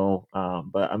of a deal.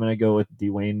 But I'm gonna go with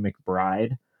Dwayne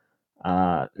McBride,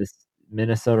 this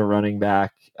Minnesota running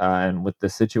back. And with the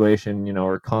situation,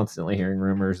 we're constantly hearing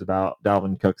rumors about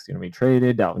Dalvin Cook's going to be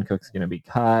traded. Dalvin Cook's going to be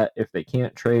cut. If they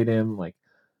can't trade him, like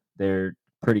they're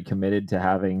pretty committed to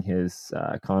having his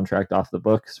contract off the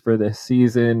books for this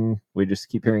season. We just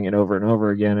keep hearing it over and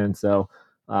over again. And so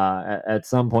at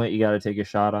some point, you got to take a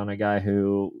shot on a guy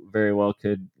who very well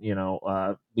could,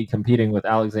 be competing with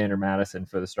Alexander Madison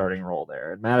for the starting role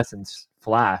there. And Madison's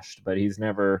flashed, but he's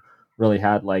never really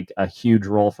had like a huge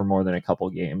role for more than a couple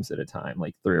games at a time,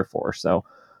 like 3 or 4. So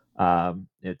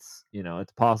it's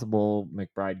possible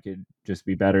McBride could just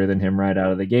be better than him right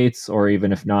out of the gates, or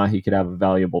even if not, he could have a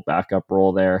valuable backup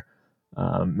role there.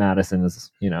 Madison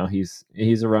is,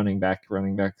 he's a running back.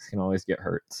 Running backs can always get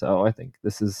hurt, so I think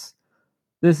this is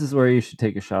where you should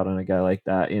take a shot on a guy like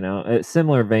that. It's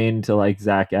similar vein to like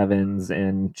Zach Evans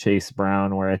and Chase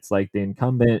Brown, where it's like the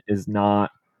incumbent is not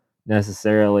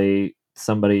necessarily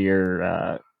somebody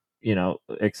you're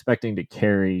expecting to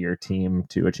carry your team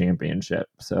to a championship.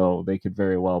 So they could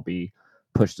very well be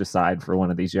pushed aside for one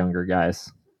of these younger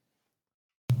guys.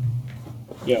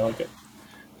 Yeah, I like it.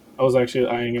 I was actually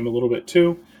eyeing him a little bit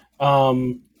too.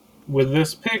 With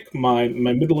this pick, my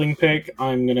middling pick,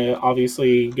 I'm gonna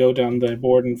obviously go down the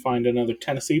board and find another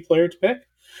Tennessee player to pick.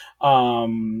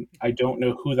 I don't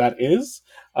know who that is,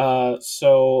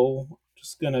 so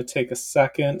just gonna take a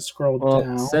second, scroll Well,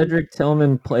 down. Cedric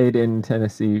Tillman played in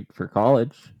Tennessee for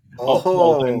college. Oh,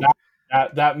 well, then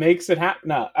that makes it happen.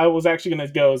 No, I was actually going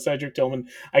to go Cedric Tillman.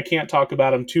 I can't talk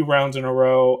about him 2 rounds in a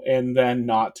row and then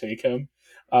not take him.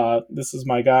 This is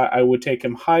my guy. I would take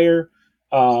him higher.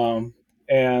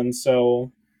 And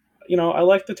so, I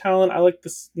like the talent. I like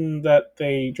this that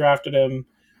they drafted him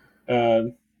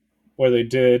where they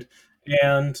did.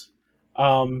 And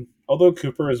although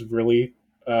Cooper is really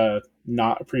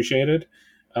not appreciated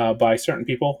by certain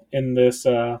people in this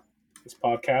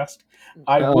podcast,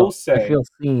 I will say I feel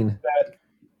seen.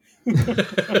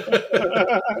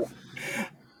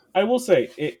 I will say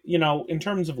it. In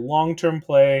terms of long-term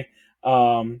play,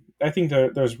 I think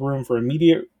there's room for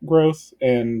immediate growth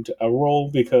and a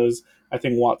role because I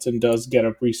think Watson does get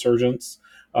a resurgence.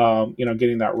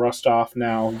 Getting that rust off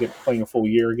now, playing a full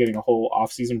year, getting a whole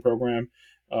off-season program,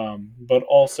 but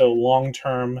also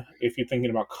long-term. If you're thinking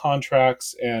about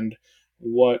contracts and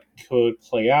what could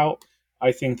play out,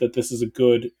 I think that this is a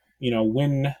good,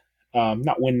 win.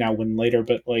 Not win now, win later,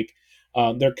 but like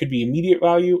there could be immediate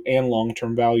value and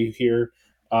long-term value here.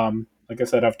 Like I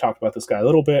said, I've talked about this guy a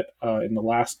little bit in the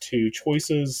last 2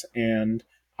 choices, and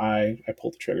I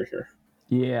pulled the trigger here.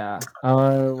 Yeah,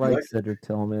 I like Cedric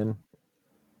Tillman.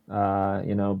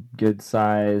 Good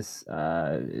size.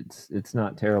 It's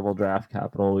not terrible draft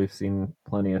capital. We've seen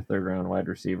plenty of third round wide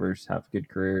receivers have good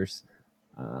careers.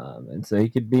 And so he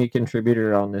could be a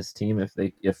contributor on this team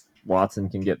if Watson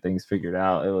can get things figured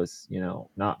out. It was,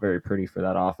 not very pretty for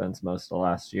that offense most of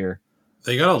last year.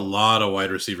 They got a lot of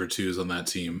wide receiver 2s on that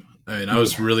team. I mean, I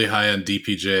was really high on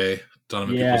DPJ,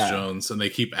 Donovan Peoples-Jones, and they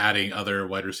keep adding other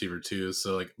wide receiver 2s.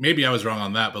 So like maybe I was wrong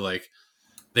on that, but like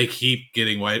they keep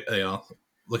getting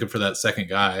looking for that second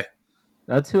guy.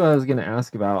 That's who I was going to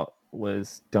ask about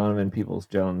was Donovan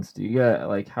Peoples-Jones. Do you get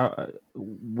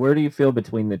where do you feel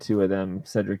between the two of them,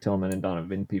 Cedric Tillman and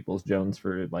Donovan Peoples-Jones,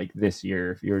 for like this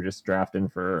year? If you were just drafting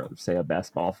for say a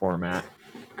best ball format,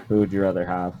 who would you rather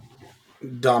have?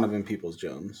 Donovan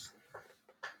Peoples-Jones.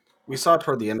 We saw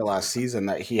toward the end of last season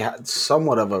that he had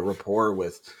somewhat of a rapport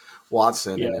with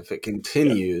Watson, and if it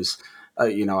continues,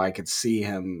 I could see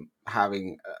him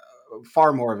having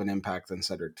far more of an impact than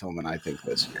Cedric Tillman, I think,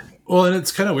 this year. Well, and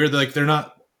it's kind of weird. Like they're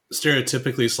not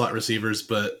stereotypically slot receivers,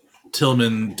 but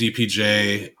Tillman,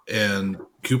 DPJ, and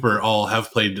Cooper all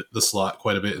have played the slot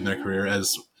quite a bit in their career.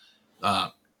 As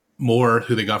Moore,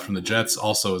 who they got from the Jets,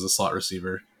 also is a slot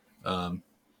receiver.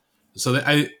 So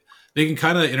they can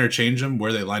kind of interchange them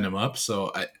where they line them up.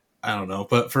 So I don't know,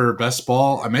 but for best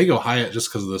ball, I may go Hyatt just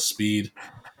because of the speed.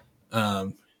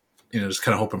 Just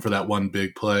kind of hoping for that one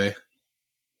big play.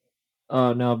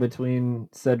 Oh no, between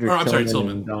Cedric Tillman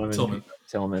and Donovan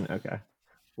Tillman. Okay.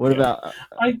 What about?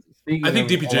 I think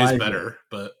DPJ is better,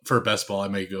 but for best ball, I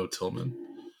may go Tillman.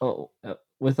 Oh,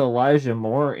 with Elijah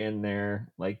Moore in there,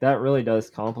 like that really does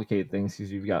complicate things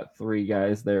because you've got 3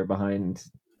 guys there behind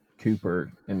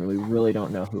Cooper, and we really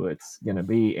don't know who it's going to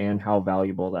be and how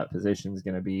valuable that position is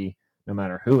going to be, no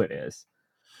matter who it is.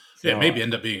 So, yeah, maybe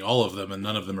end up being all of them, and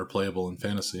none of them are playable in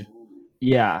fantasy.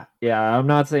 Yeah. I'm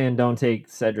not saying don't take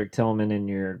Cedric Tillman in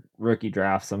your rookie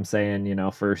drafts. I'm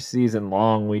saying, for season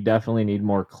long, we definitely need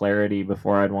more clarity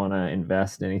before I'd want to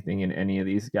invest anything in any of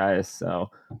these guys.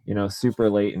 So, super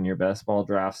late in your best ball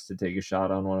drafts to take a shot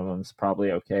on one of them is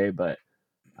probably okay. But,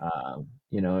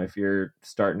 if you're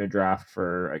starting to draft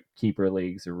for keeper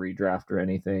leagues or redraft or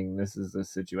anything, this is the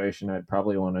situation I'd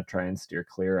probably want to try and steer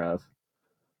clear of.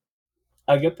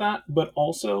 I get that, but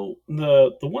also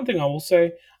the one thing I will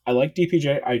say, I like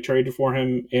DPJ. I traded for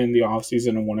him in the offseason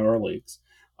in one of our leagues.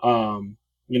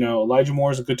 Elijah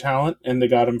Moore is a good talent, and they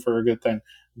got him for a good thing.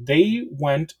 They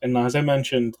went, and as I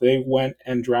mentioned, they went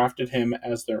and drafted him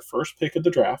as their first pick of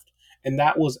the draft, and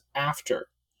that was after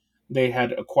they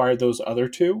had acquired those other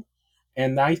 2.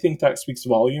 And I think that speaks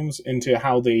volumes into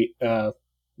how they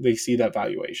see that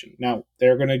valuation. Now,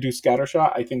 they're going to do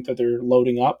scattershot. I think that they're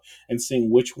loading up and seeing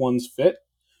which ones fit,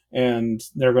 and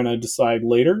they're going to decide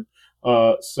later.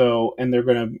 And they're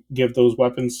going to give those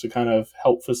weapons to kind of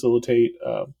help facilitate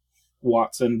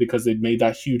Watson because they've made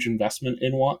that huge investment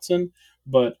in Watson.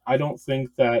 But I don't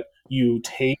think that you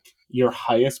take your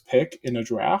highest pick in a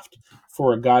draft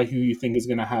for a guy who you think is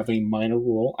going to have a minor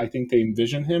role. I think they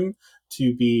envision him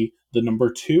to be the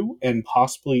number 2 and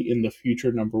possibly in the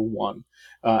future number 1.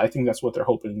 I think that's what they're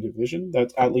hoping to envision.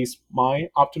 That's at least my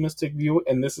optimistic view,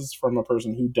 and this is from a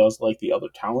person who does like the other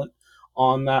talent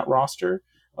on that roster.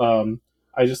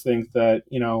 I just think that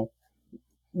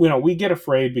we get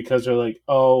afraid because they're like,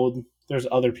 oh, there's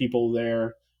other people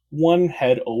there. One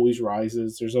head always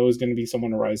rises. There's always going to be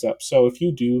someone to rise up. So if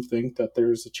you do think that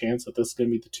there's a chance that this is going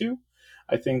to be the 2,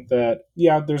 I think that,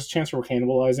 there's a chance for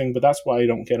cannibalizing, but that's why I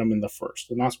don't get them in the first,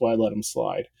 and that's why I let them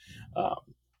slide.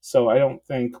 So I don't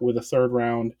think with a 3rd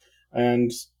round,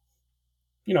 and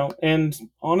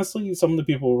honestly, some of the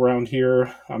people around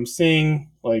here I'm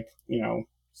seeing,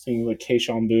 seeing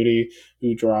Kayshon Boutte,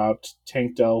 who dropped,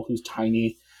 Tank Dell, who's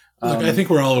tiny. Look, I think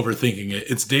we're all overthinking it.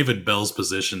 It's David Bell's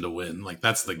position to win. Like,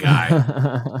 that's the guy.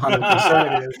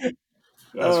 100% it is.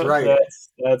 That's right.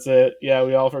 That's it. Yeah,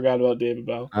 we all forgot about David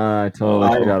Bell. I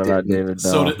totally forgot about David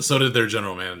Bell. So did their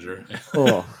general manager.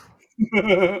 Oh.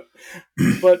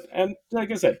 But, and like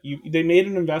I said, they made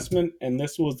an investment, and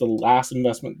this was the last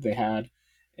investment they had,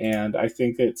 and I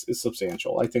think it's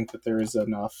substantial. I think that there is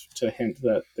enough to hint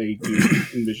that they do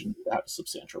envision to have a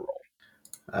substantial role.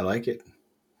 I like it.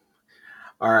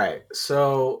 All right,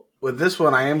 so with this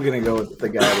one, I am going to go with the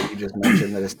guy that you just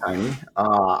mentioned that is tiny.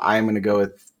 I am going to go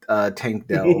with Tank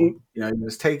Dell. He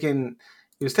was taken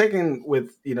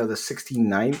with the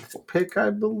 69th pick,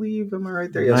 I believe. Am I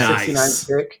right there? Yeah, nice.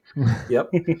 69th pick. Yep,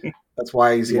 that's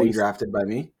why he's getting drafted by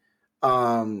me.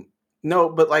 No,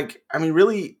 but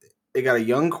really, they got a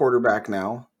young quarterback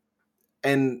now,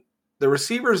 and the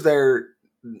receivers there.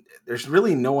 There's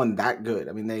really no one that good.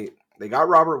 I mean, they got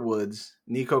Robert Woods,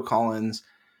 Nico Collins.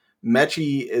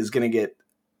 Mechie is going to get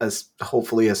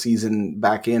hopefully a season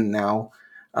back in now.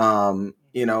 And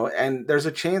there's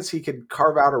a chance he could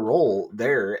carve out a role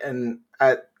there. And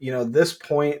at, this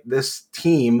point, this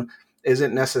team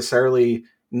isn't necessarily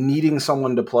needing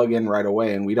someone to plug in right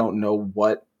away. And we don't know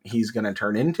what he's going to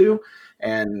turn into.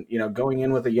 And, going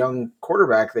in with a young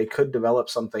quarterback, they could develop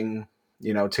something,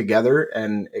 together,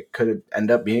 and it could end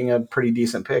up being a pretty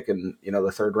decent pick in, the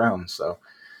 3rd round. So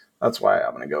that's why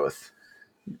I'm going to go with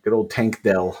good old Tank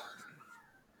Dell.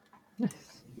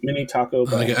 Mini Taco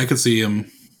Bell. I could see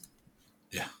him.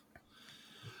 Yeah.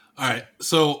 All right.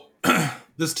 So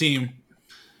this team,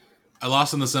 I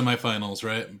lost in the semifinals,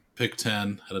 right? Pick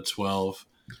 10 out of 12.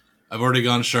 I've already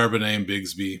gone Charbonnet and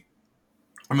Bigsby.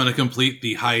 I'm going to complete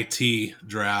the high T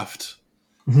draft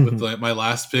with my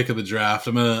last pick of the draft.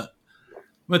 I'm going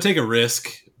to take a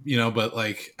risk, but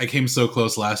I came so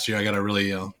close last year. I got to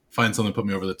really find something to put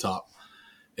me over the top.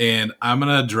 And I'm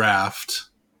going to draft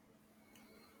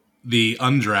the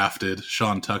undrafted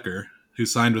Sean Tucker, who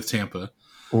signed with Tampa.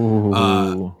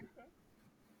 Ooh.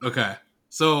 Okay,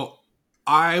 so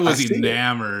I was I see it.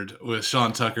 enamored with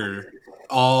Sean Tucker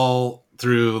all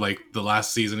through like the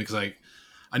last season because I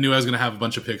knew I was going to have a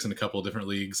bunch of picks in a couple of different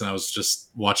leagues, and I was just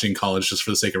watching college just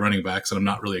for the sake of running backs, and I'm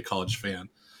not really a college fan.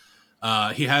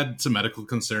 He had some medical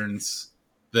concerns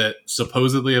that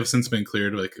supposedly have since been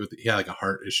cleared. Like he had like a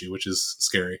heart issue, which is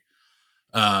scary.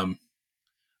 I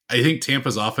think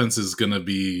Tampa's offense is going to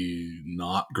be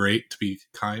not great, to be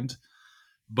kind,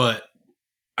 but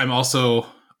I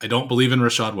don't believe in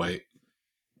Rachaad White.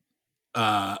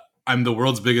 I'm the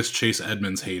world's biggest Chase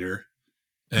Edmonds hater,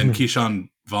 and Keyshawn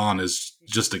Vaughn is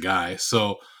just a guy.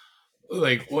 So,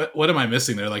 like, what am I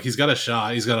missing there? Like, he's got a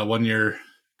shot. He's got a 1-year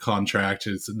contract.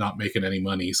 It's not making any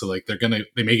money. So, like, they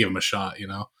may give him a shot. You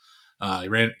know,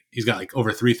 he's got like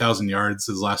over 3,000 yards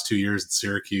his last 2 years at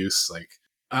Syracuse. Like,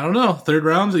 I don't know, third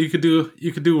round you could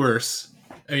do worse.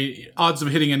 I mean, odds of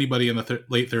hitting anybody in the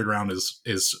late third round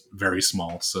is very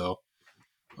small. So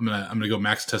I'm gonna go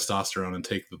max testosterone and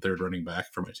take the third running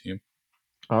back for my team.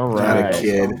 All Not right. a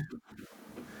kid.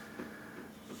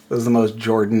 This is the most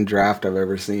Jordan draft I've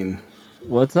ever seen.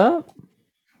 What's up?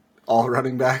 All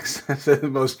running backs. The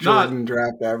most Jordan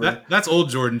draft ever. That's old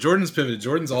Jordan. Jordan's pivoted.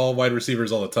 Jordan's all wide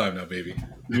receivers all the time now, baby.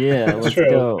 Yeah, let's True.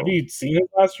 go. Have you seen his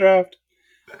last draft?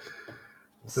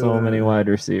 So many wide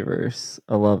receivers.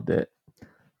 I loved it.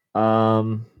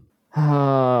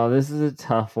 This is a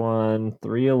tough one.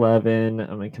 311.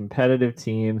 I'm a competitive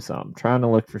team, so I'm trying to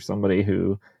look for somebody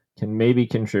who can maybe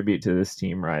contribute to this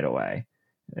team right away.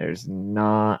 There's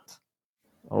not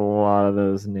a lot of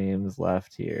those names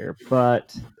left here,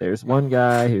 but there's one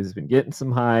guy who's been getting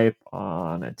some hype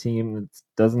on a team that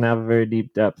doesn't have a very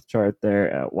deep depth chart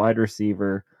there at wide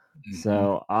receiver. Mm-hmm.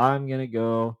 So I'm going to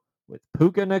go with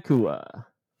Puka Nacua.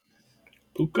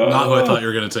 Puka. Not who I thought you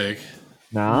were going to take.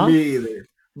 Nah? Me either.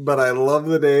 But I love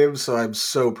the name, so I'm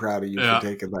so proud of you Yeah. for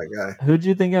taking that guy. Who'd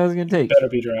you think I was going to take? Better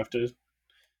be drafted.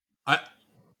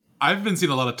 I've been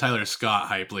seeing a lot of Tyler Scott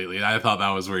hype lately. I thought that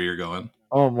was where you're going.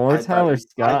 Oh, more Tyler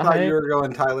Scott I thought hype? you were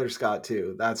going Tyler Scott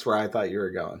too. That's where I thought you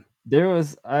were going. There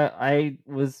was I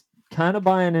was kind of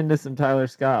buying into some Tyler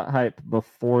Scott hype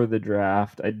before the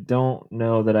draft. I don't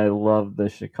know that I love the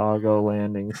Chicago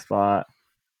landing spot.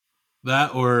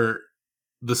 That or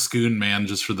the Scoon Man,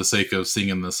 just for the sake of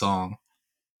singing the song.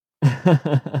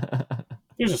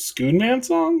 There's a Scoon Man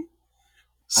song?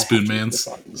 Spoon Man.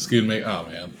 Scoon Man. Oh,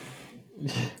 man.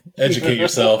 Educate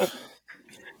yourself.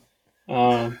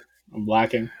 I'm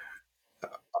lacking.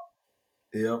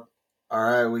 Yep. All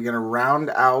right, we're going to round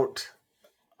out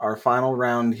our final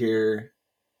round here.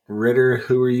 Ritter,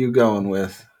 who are you going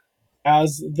with?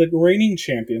 As the reigning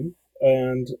champion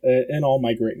and in all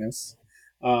my greatness,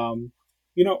 I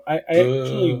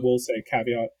actually will say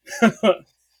caveat.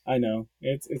 I know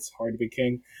it's hard to be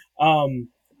king.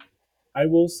 I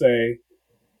will say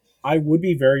I would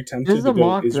be very tempted to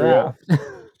go Israel.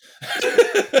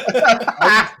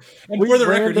 And for the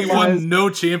record, he won no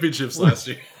championships last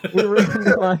year. We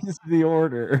randomized the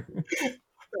order.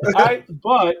 But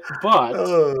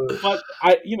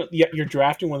you're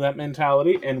drafting with that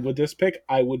mentality, and with this pick,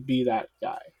 I would be that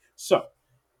guy. So,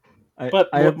 I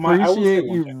appreciate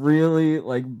you really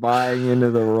like buying into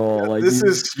the role. Like this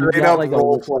is straight up like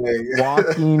role playing,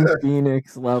 Joaquin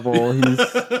Phoenix level. He's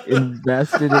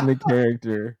invested in the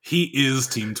character. He is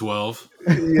Team 12.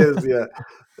 He is, yeah.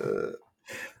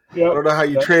 I don't know how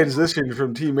you transitioned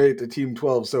from Team 8 to Team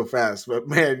 12 so fast, but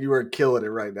man, you are killing it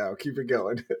right now. Keep it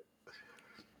going.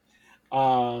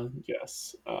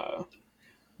 Yes.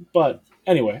 But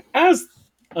anyway, as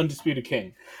Undisputed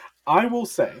King, I will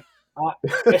say,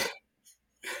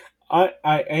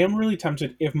 I am really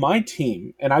tempted if my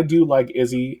team, and I do like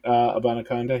Izzy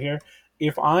Abanikanda here,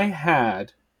 if I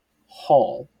had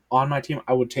Hall on my team,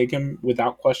 I would take him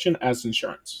without question as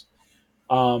insurance.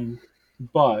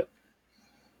 But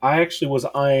I actually was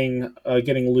eyeing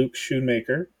getting Luke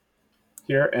Schoonmaker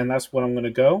here, and that's what I'm going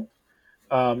to go.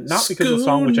 Not because of the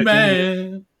song, which I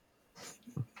do.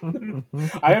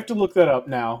 I have to look that up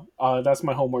now. That's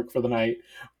my homework for the night.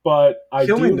 But I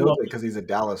he only do knows love it because he's a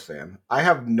Dallas fan. I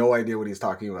have no idea what he's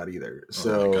talking about either.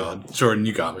 So, oh my God, Jordan,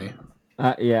 you got me.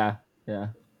 Yeah.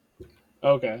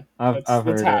 Okay, I've that's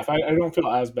heard half. it. I don't feel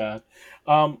as bad.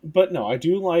 But no, I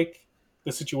do like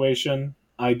the situation.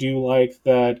 I do like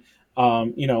that.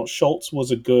 Schultz was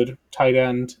a good tight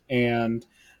end, and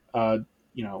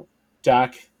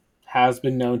Dak has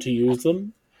been known to use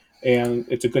them, and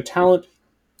it's a good talent,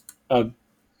 a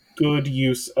good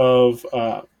use of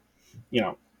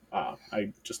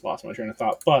I just lost my train of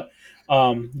thought, but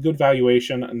good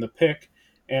valuation in the pick,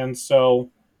 and so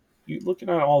you looking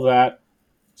at all that,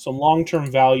 some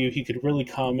long-term value. He could really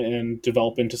come and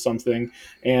develop into something.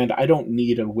 And I don't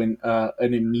need an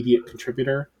immediate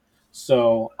contributor,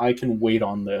 so I can wait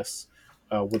on this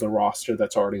with a roster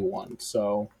that's already won.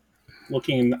 So,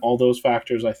 looking at all those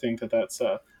factors, I think that that's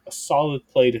a solid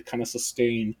play to kind of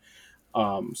sustain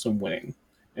some winning.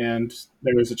 And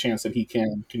there is a chance that he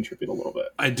can contribute a little bit.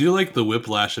 I do like the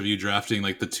whiplash of you drafting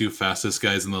like the two fastest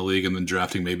guys in the league and then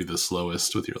drafting maybe the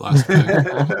slowest with your last pick.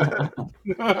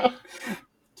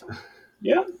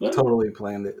 Yeah. Totally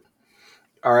planned it.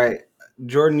 All right.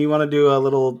 Jordan, you want to do a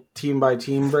little team by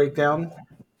team breakdown?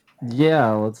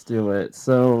 Yeah, let's do it.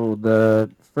 So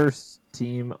the first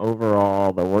team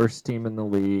overall, the worst team in the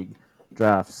league,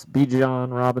 drafts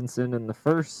Bijan Robinson in the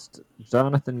first,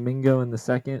 Jonathan Mingo in the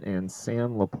second, and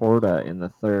Sam Laporta in the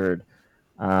third.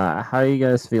 How are you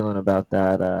guys feeling about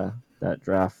that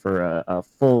draft for a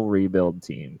full rebuild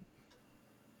team?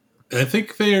 I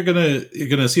think you're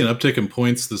gonna see an uptick in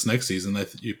points this next season.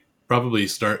 You probably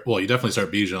start. Well, you definitely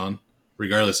start Bijan,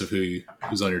 regardless of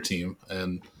who's on your team.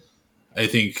 And I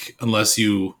think unless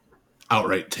you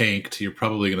outright tanked, you're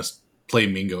probably gonna play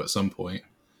Mingo at some point.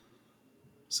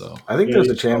 So I think there's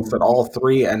a chance that all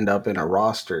three end up in a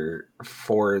roster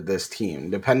for this team,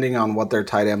 depending on what their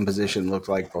tight end position looked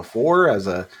like before as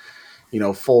a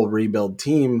full rebuild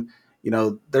team.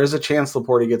 There's a chance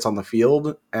Laporta gets on the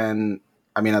field, and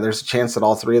there's a chance that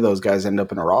all three of those guys end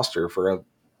up in a roster for a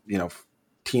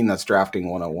team that's drafting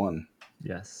 101.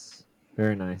 Yes,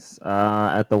 very nice.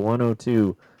 At the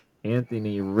 102,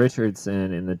 Anthony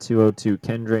Richardson. In the 202,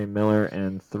 Kendre Miller,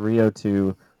 and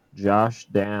 302, Josh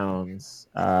Downs.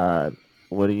 Zach,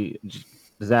 what do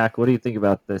you think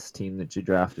about this team that you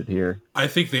drafted here? I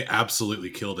think they absolutely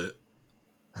killed it.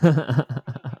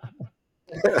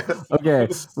 Okay,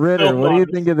 Ritter, what do you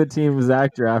think of the team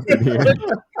Zach drafted here?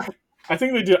 I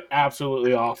think they do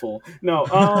absolutely awful. No,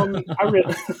 I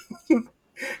really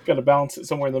got to balance it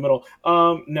somewhere in the middle.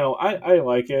 No, I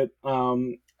like it.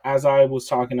 As I was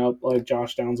talking up like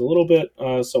Josh Downs a little bit,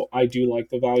 so I do like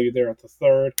the value there at the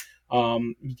third.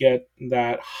 You get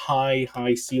that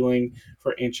high ceiling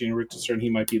for Anthony Richardson. He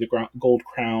might be the gold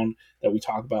crown that we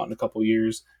talk about in a couple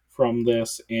years from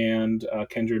this, and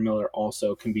Kendre Miller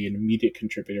also can be an immediate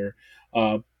contributor,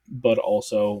 but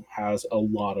also has a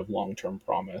lot of long-term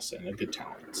promise and a good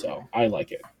talent. So I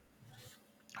like it.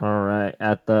 All right.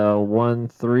 At the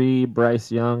 1-3,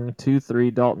 Bryce Young,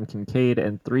 2-3, Dalton Kincaid,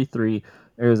 and 3-3,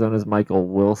 Arizona's Michael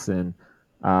Wilson.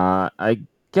 I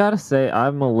gotta say,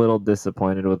 I'm a little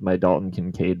disappointed with my Dalton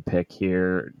Kincaid pick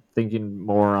here. Thinking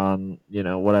more on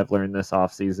what I've learned this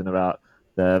offseason about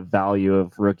the value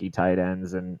of rookie tight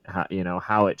ends and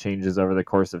how it changes over the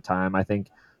course of time. I think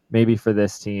maybe for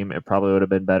this team, it probably would have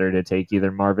been better to take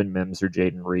either Marvin Mims or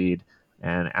Jaden Reed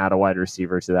and add a wide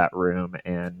receiver to that room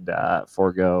and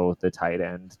forego the tight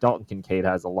end. Dalton Kincaid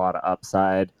has a lot of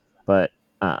upside, but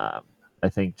I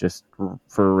think just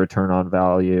for return on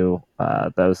value,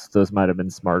 those might have been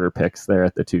smarter picks there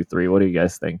at the 2-3. What do you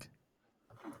guys think?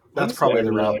 That's probably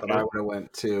the route that I would have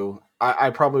went to. I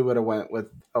probably would have went with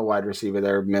a wide receiver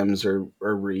there, Mims or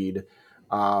Reed,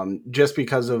 just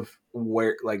because of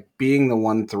where being the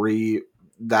 1-3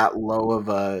 that low of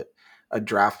a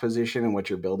draft position and what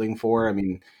you're building for.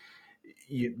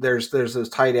 There's those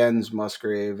tight ends,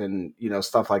 Musgrave, and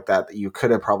stuff like that you could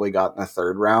have probably gotten a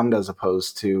third round as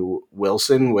opposed to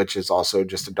Wilson, which is also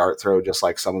just a dart throw, just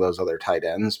like some of those other tight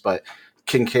ends. But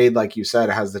Kincaid, like you said,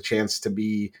 has the chance to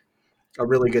be a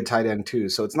really good tight end too.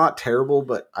 So it's not terrible,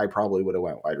 but I probably would have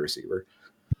went wide receiver.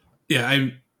 Yeah,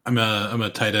 I'm a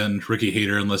tight end rookie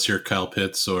hater unless you're Kyle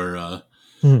Pitts or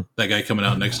that guy coming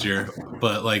out next year.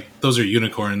 But those are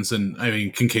unicorns, and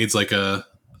Kincaid's like a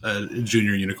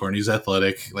junior unicorn. He's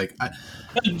athletic, a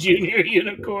junior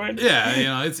unicorn.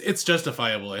 Yeah, it's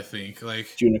justifiable. I think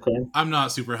unicorn. I'm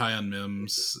not super high on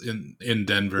Mims in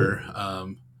Denver,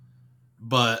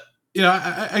 but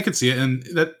I could see it, and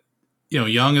that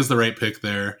Young is the right pick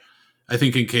there. I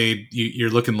think Kincaid, you're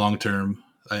looking long term.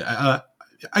 I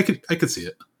could see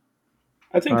it.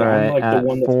 I think I'm the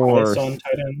one that's highest on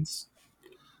tight ends,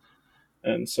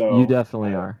 and so you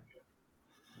definitely are.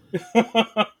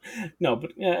 No,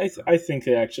 but yeah, I think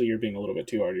that actually you're being a little bit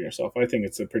too hard on yourself. I think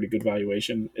it's a pretty good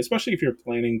valuation, especially if you're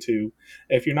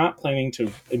not planning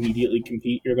to immediately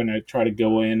compete, you're going to try to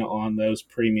go in on those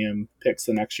premium picks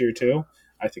the next year too.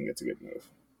 I think it's a good move.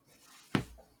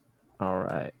 All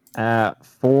right. At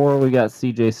 4, we got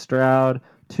CJ Stroud,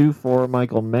 2-4,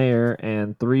 Michael Mayer,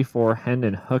 and 3-4,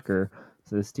 Hendon Hooker.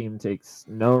 So this team takes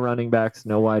no running backs,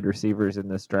 no wide receivers in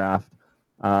this draft.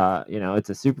 It's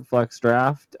a super flex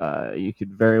draft. You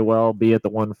could very well be at the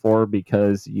 1-4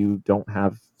 because you don't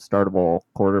have startable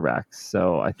quarterbacks.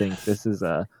 So I think this is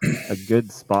a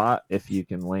good spot if you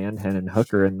can land Hendon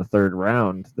Hooker in the third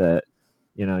round that,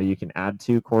 you can add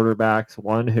 2 quarterbacks,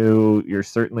 one who you're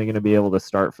certainly going to be able to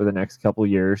start for the next couple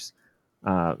years.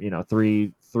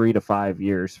 3 to 5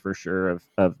 years for sure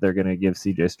of they're going to give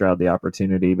CJ Stroud the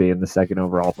opportunity being the second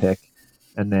overall pick.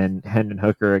 And then Hendon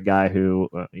Hooker, a guy who,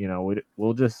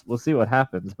 we'll see what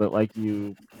happens. But like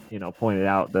you pointed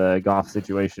out, the Goff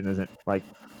situation isn't like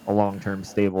a long-term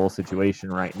stable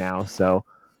situation right now. So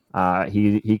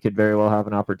he could very well have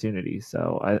an opportunity.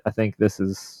 So I think this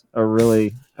is a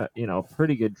really,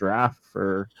 pretty good draft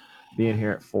for being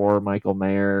here at 4. Michael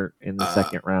Mayer in the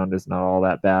second round is not all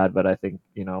that bad. But I think,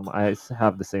 I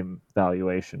have the same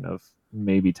valuation of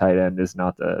maybe tight end is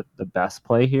not the best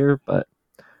play here, but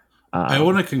I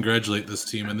want to congratulate this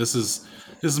team, and this is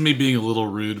me being a little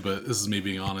rude, but this is me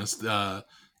being honest.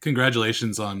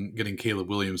 Congratulations on getting Caleb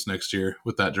Williams next year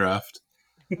with that draft.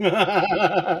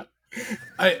 100%.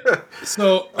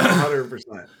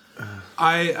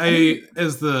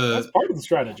 That's part of the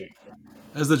strategy.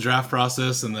 As the draft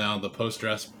process and now the post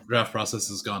draft process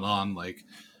has gone on, like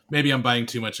maybe I'm buying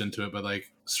too much into it, but like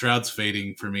Stroud's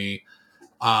fading for me.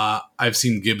 I've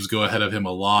seen Gibbs go ahead of him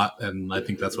a lot, and I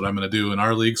think that's what I'm going to do in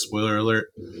our league. Spoiler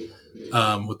alert,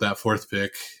 with that 4th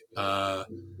pick.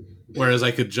 Whereas I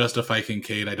could justify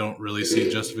Kincaid, I don't really see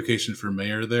a justification for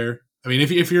Mayer there. I mean,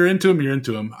 if you're into him, you're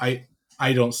into him. I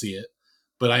don't see it,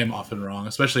 but I am often wrong,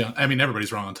 especially on. I mean,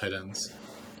 everybody's wrong on tight ends,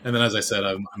 and then as I said,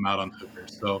 I'm out on Hooker.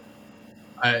 So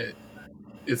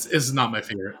it's not my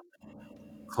favorite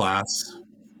class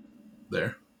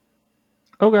there.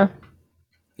 Okay.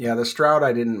 Yeah, the Stroud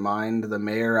I didn't mind. The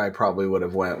Mayer I probably would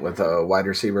have went with a wide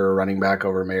receiver or running back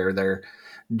over Mayer there,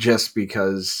 just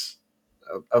because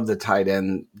of the tight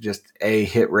end, just A,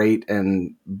 hit rate,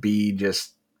 and B,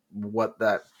 just what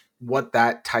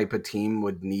that type of team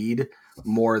would need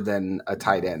more than a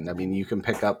tight end. I mean, you can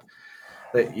pick up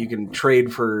that you can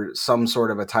trade for some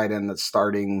sort of a tight end that's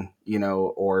starting,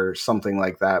 or something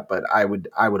like that. But I would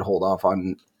hold off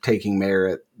on taking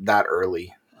Mayer that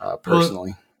early,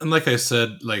 personally. Well, and like I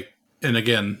said, and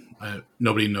again,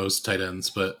 nobody knows tight ends,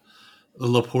 but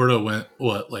Laporta went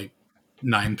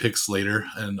 9 picks later,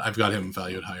 and I've got him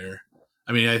valued higher.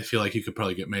 I mean, I feel like you could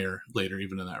probably get Mayer later,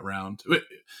 even in that round,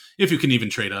 if you can even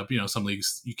trade up. Some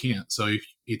leagues you can't, so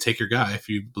you take your guy if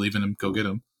you believe in him, go get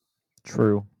him.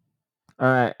 True. All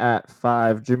right, at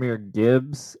 5, Jahmyr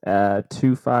Gibbs,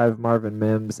 2-5 Marvin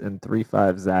Mims, and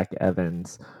 3-5 Zach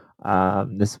Evans.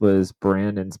 This was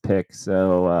Brandon's pick.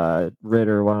 So,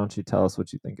 Ritter, why don't you tell us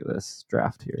what you think of this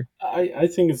draft here? I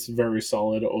think it's very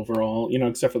solid overall,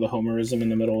 except for the homerism in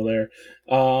the middle there.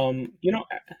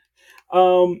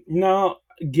 No,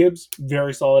 Gibbs,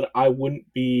 very solid. I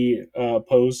wouldn't be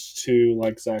opposed to,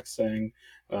 like Zach saying,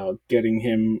 getting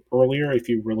him earlier if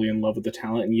you're really in love with the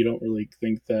talent and you don't really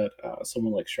think that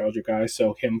someone like Stroud's your guy.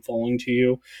 So him falling to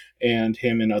you and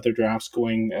him in other drafts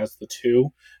going as the 2,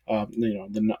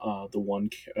 the 1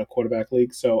 quarterback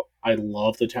league. So I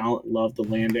love the talent, love the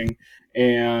landing,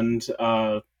 and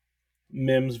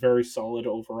Mims very solid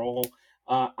overall.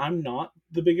 I'm not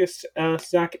the biggest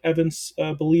Zach Evans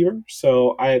believer,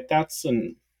 so I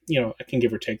can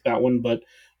give or take that one, but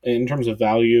in terms of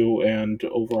value and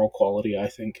overall quality, I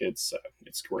think it's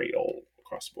great all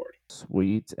across the board.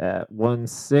 Sweet. At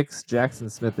 1-6, Jackson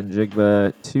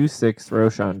Smith-Njigba, 2-6,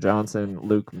 Roschon Johnson,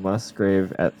 Luke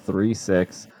Musgrave at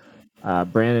 3-6.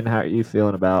 Brandon, how are you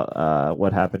feeling about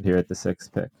what happened here at the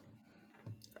 6th pick?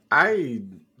 I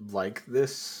like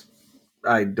this.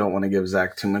 I don't want to give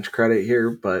Zach too much credit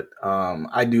here, but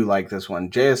I do like this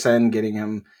one. JSN getting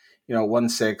him,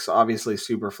 1-6, obviously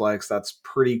super flex. That's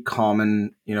pretty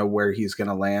common, where he's going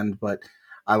to land. But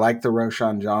I like the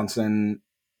Roschon Johnson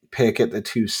pick at the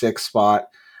 2-6 spot.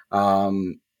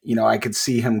 I could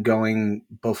see him going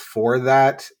before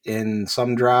that in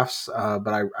some drafts,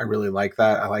 but I really like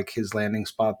that. I like his landing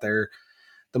spot there.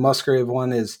 The Musgrave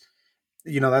one is,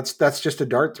 that's just a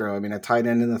dart throw. I mean, a tight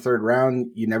end in the 3rd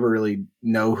round, you never really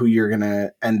know who you're going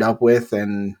to end up with.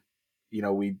 And,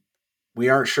 we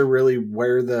aren't sure really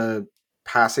where the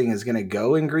passing is going to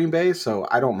go in Green Bay. So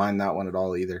I don't mind that one at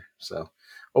all either. So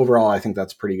overall, I think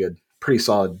that's pretty good. Pretty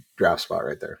solid draft spot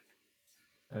right there.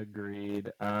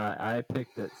 Agreed. I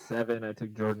picked at 7. I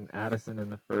took Jordan Addison in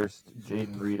the 1st,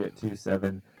 Jaden Reed at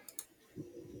 2-7.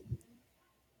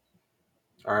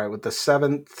 All right, with the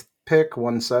 7th pick,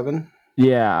 1-7.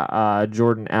 Yeah,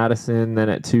 Jordan Addison. Then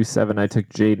at 2-7, I took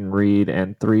Jaden Reed,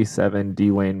 and 3-7,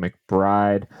 Dwayne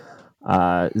McBride.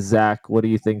 Zach, what do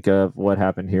you think of what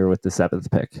happened here with the 7th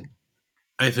pick?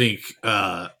 I think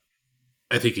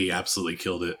he absolutely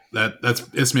killed it.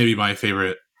 It's maybe my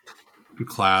favorite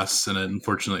class, and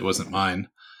unfortunately, it wasn't mine.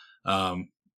 I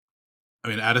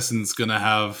mean, Addison's gonna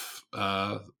have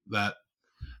that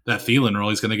Thielen role.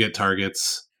 He's gonna get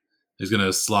targets. He's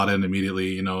gonna slot in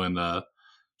immediately, and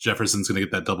Jefferson's gonna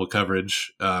get that double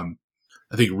coverage. I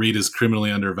think Reed is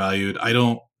criminally undervalued. I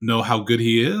don't know how good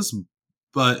he is,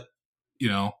 but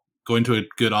going to a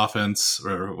good offense,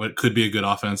 or what could be a good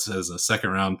offense, as a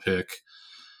second round pick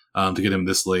to get him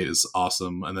this late is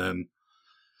awesome. And then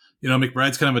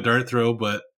McBride's kind of a dart throw,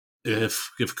 but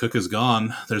if Cook is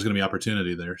gone, there's going to be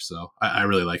opportunity there. So I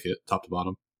really like it, top to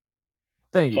bottom.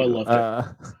 Thank you. I loved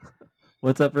it.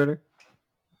 What's up, Ritter?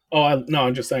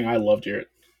 I'm just saying I loved your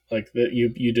like that.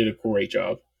 You did a great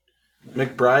job.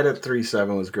 McBride at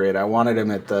 3.7 was great. I wanted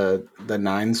him at the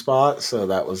 9 spot, so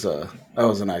that was a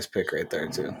nice pick right there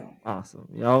too. Awesome.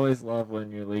 You always love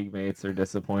when your league mates are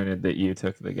disappointed that you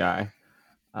took the guy.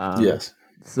 Yes.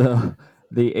 So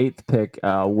the 8th pick,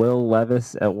 Will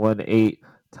Levis at 1.8,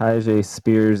 Tyjae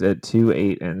Spears at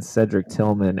 2.8, and Cedric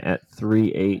Tillman at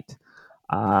 3.8.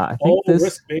 I think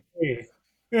risk, baby.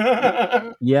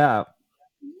 Yeah.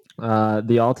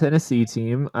 The All Tennessee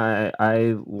team,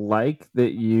 I like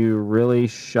that you really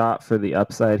shot for the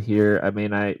upside here. I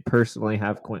mean, I personally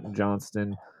have Quentin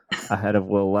Johnston ahead of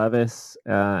Will Levis,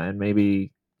 and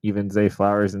maybe even Zay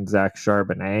Flowers and Zach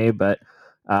Charbonnet. But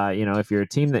if you're a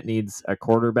team that needs a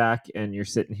quarterback and you're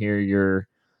sitting here, you're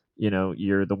the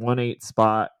 1.8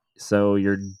 spot, so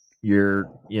you're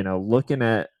looking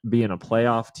at being a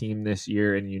playoff team this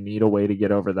year, and you need a way to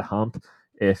get over the hump.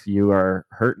 If you are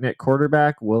hurting at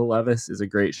quarterback, Will Levis is a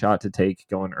great shot to take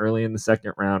going early in the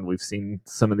second round. We've seen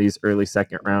some of these early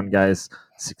second round guys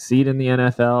succeed in the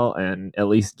NFL and at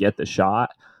least get the shot.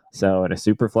 So in a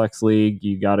super flex league,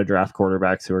 you got to draft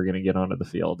quarterbacks who are going to get onto the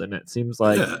field. And it seems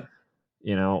like,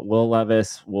 Will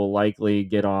Levis will likely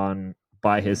get on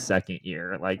by his second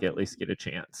year, like at least get a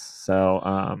chance. So,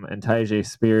 and Tyjae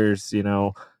Spears,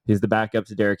 he's the backup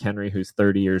to Derrick Henry, who's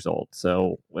 30 years old.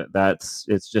 So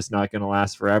it's just not going to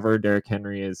last forever. Derrick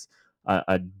Henry is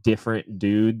a different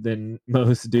dude than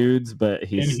most dudes, but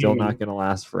he's still not going to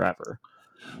last forever.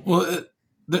 Well,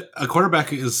 a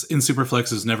quarterback is in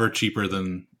Superflex is never cheaper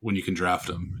than when you can draft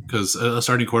him, because a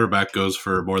starting quarterback goes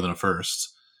for more than a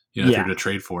first. If you're going to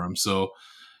trade for him. So,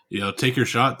 take your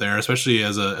shot there, especially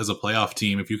as a playoff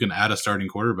team. If you can add a starting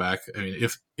quarterback, I mean,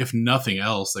 if nothing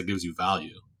else, that gives you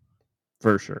value.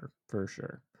 For sure.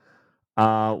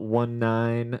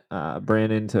 1.9,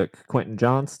 Brandon took Quentin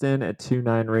Johnston at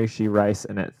 2.9, Rashee Rice,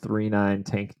 and at 3.9,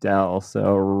 Tank Dell.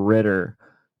 So Ritter,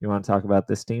 you want to talk about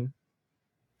this team?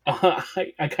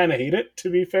 I kind of hate it, to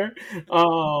be fair.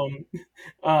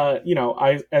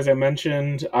 As I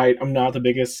mentioned, I'm not the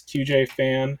biggest QJ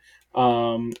fan.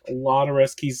 A lot of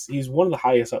risk. He's one of the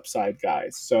highest upside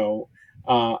guys. So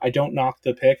I don't knock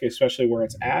the pick, especially where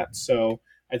it's at. So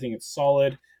I think it's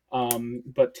solid.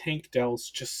 But Tank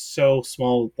Dell's just so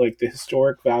small. Like the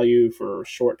historic value for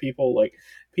short people, like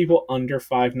people under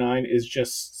 5'9", is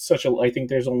just such a. I think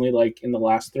there's only like in the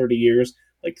last 30 years,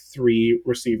 like 3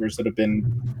 receivers that have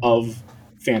been of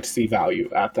fantasy value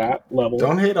at that level.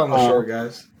 Don't hate on the short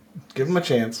guys. Give them a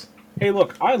chance. Hey,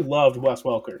 look, I loved Wes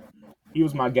Welker. He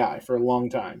was my guy for a long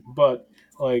time. But,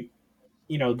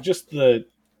 just the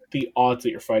odds that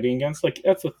you're fighting against, like,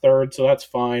 that's a third, so that's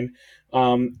fine.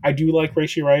 I do like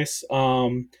Rashee Rice.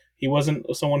 He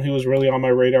wasn't someone who was really on my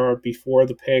radar before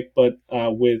the pick, but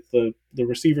with the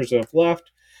receivers that have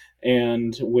left,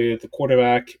 and with the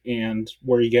quarterback and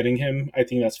where you're getting him, I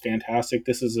think that's fantastic.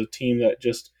 This is a team that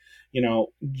just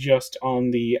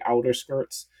on the outer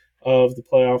skirts of the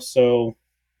playoffs, so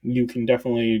you can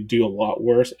definitely do a lot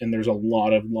worse, and there's a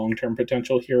lot of long-term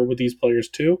potential here with these players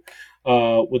too,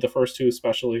 with the first 2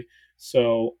 especially.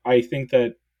 So I think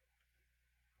that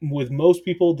with most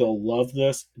people, they'll love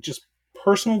this. Just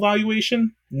personal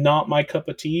valuation, not my cup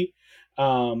of tea,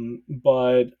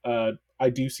 but I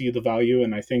do see the value,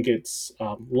 and I think it's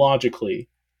logically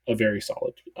a very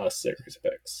solid series of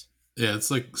picks. Yeah,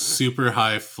 it's like super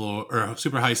high floor or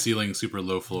super high ceiling, super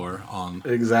low floor on.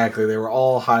 Exactly. They were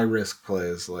all high risk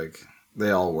plays. Like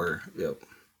they all were. Yep.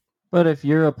 But if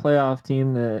you're a playoff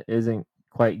team that isn't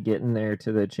quite getting there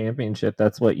to the championship,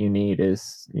 that's what you need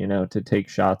is, to take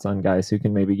shots on guys who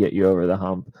can maybe get you over the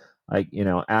hump. Like,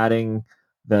 adding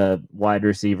the wide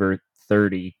receiver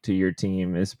 30 to your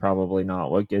team is probably not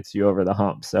what gets you over the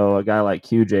hump. So a guy like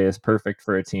QJ is perfect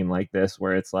for a team like this,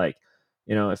 where it's like,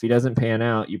 if he doesn't pan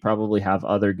out, you probably have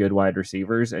other good wide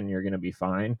receivers and you're going to be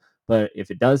fine. But if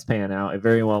it does pan out, it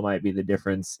very well might be the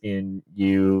difference in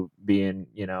you being,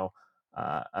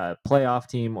 a playoff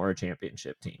team or a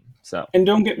championship team. So, and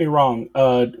don't get me wrong.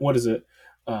 What is it?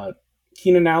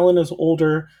 Keenan Allen is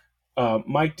older.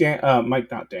 Mike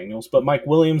not Daniels, but Mike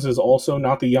Williams is also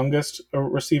not the youngest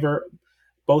receiver.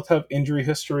 Both have injury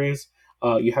histories.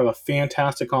 You have a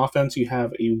fantastic offense. You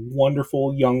have a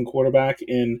wonderful young quarterback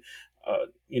in,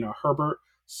 Herbert.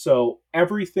 So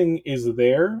everything is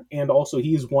there, and also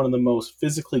he's one of the most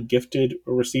physically gifted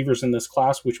receivers in this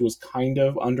class, which was kind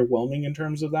of underwhelming in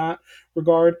terms of that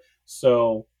regard.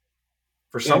 So,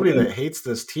 for somebody that hates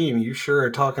this team, you sure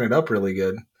are talking it up really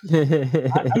good.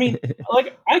 I mean,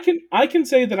 like I can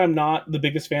say that I'm not the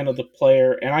biggest fan of the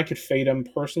player, and I could fade him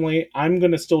personally. I'm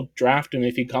gonna still draft him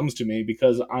if he comes to me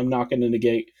because I'm not gonna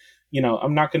negate.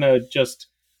 I'm not gonna just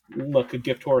look a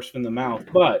gift horse in the mouth.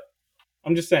 But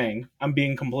I'm just saying, I'm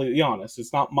being completely honest.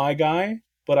 It's not my guy,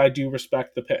 but I do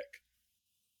respect the pick.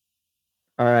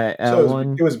 All right,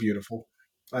 it was beautiful.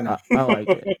 I know. I like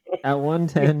it. At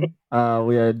 110,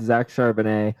 we had Zach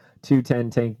Charbonnet,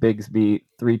 210 Tank Bigsby,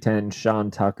 310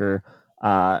 Sean Tucker.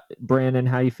 Brandon,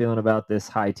 how you feeling about this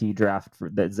high T draft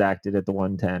that Zach did at the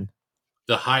 110?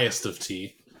 The highest of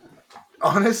T.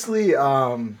 Honestly,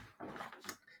 if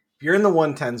you're in the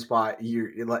 110 spot,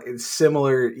 you're like, it's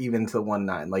similar even to the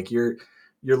 19. Like you're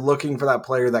looking for that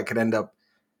player that could end up,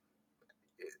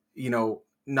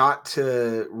 not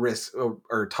to risk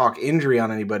or talk injury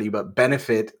on anybody, but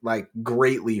benefit like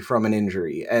greatly from an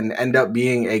injury and end up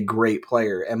being a great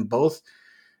player. And both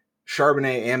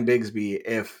Charbonnet and Bigsby,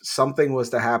 if something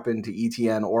was to happen to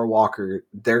ETN or Walker,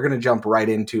 they're going to jump right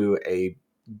into a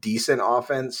decent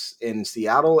offense in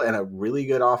Seattle and a really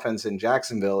good offense in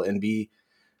Jacksonville and be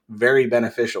very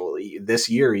beneficial this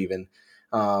year even.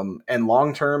 And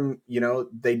long-term,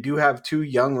 they do have two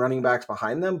young running backs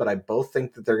behind them, but I both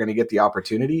think that they're going to get the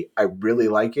opportunity. I really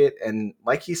like it. And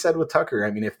like he said with Tucker,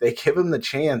 I mean, if they give him the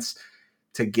chance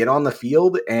to get on the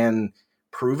field and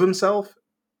prove himself,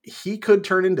 he could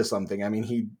turn into something. I mean,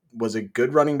 he was a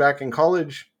good running back in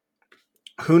college.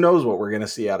 Who knows what we're going to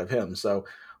see out of him. So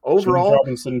overall,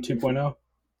 James Robinson 2.0.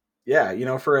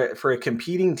 Yeah, for a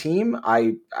competing team,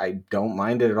 I don't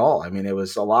mind it at all. I mean, it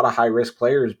was a lot of high-risk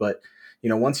players, but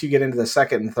once you get into the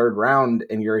second and third round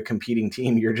and you're a competing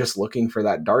team, you're just looking for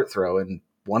that dart throw, and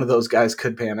one of those guys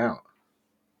could pan out.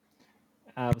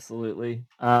 Absolutely.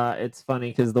 It's funny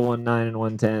because the 19 and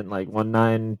 110, like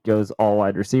 19 goes all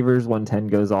wide receivers, 110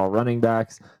 goes all running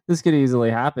backs. This could easily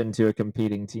happen to a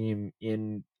competing team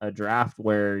in a draft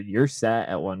where you're set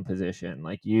at one position.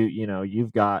 Like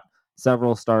you've got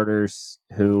several starters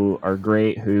who are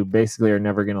great, who basically are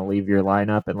never going to leave your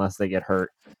lineup unless they get hurt.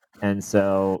 And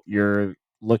so you're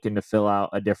looking to fill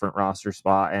out a different roster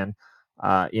spot. And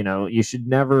you should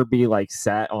never be like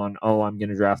set on, I'm going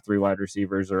to draft 3 wide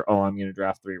receivers or, I'm going to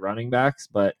draft 3 running backs.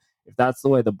 But if that's the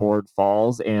way the board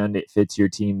falls and it fits your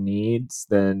team needs,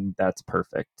 then that's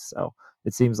perfect. So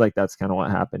it seems like that's kind of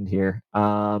what happened here.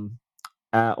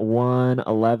 At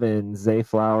 111, Zay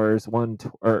Flowers,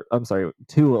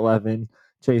 211,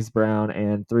 Chase Brown,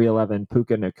 and 311,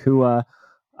 Puka Nacua.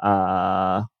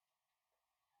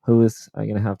 Who is I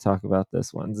going to have to talk about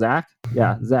this one? Zach?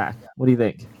 Yeah, Zach. What do you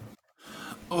think?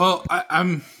 Well,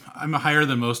 I'm higher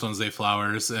than most on Zay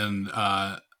Flowers, and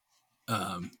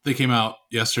they came out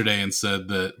yesterday and said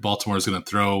that Baltimore is going to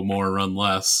throw more, run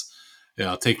less.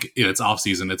 It's off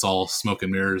season. It's all smoke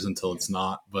and mirrors until it's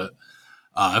not. But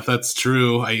if that's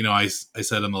true, I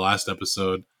said in the last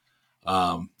episode,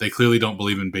 they clearly don't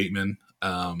believe in Bateman,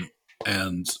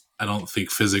 and I don't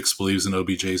think physics believes in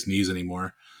OBJ's knees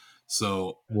anymore.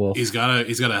 So he's got a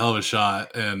hell of a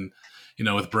shot, and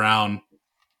with Brown.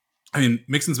 I mean,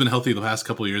 Mixon's been healthy the past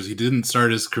couple of years. He didn't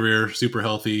start his career super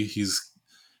healthy. He's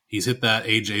hit that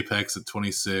age apex at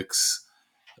 26.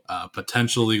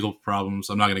 Potential legal problems.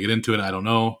 I'm not going to get into it. I don't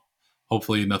know.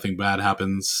 Hopefully, nothing bad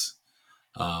happens.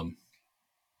 So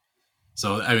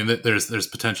I mean, there's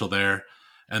potential there.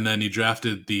 And then he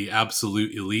drafted the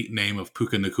absolute elite name of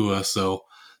Puka Nacua. So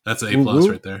that's an A+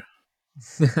 right there.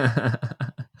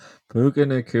 Puka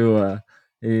Nacua.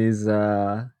 He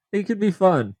could be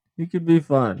fun. He could be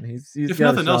fun. He's if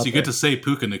nothing else, you get to say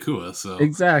Puka Nacua. So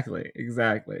exactly.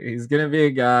 He's gonna be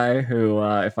a guy who,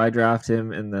 if I draft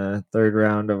him in the 3rd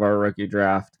round of our rookie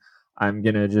draft, I'm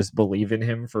gonna just believe in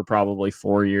him for probably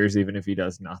 4 years, even if he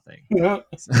does nothing. Yeah.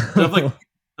 He'll have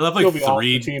like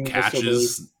 3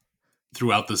 catches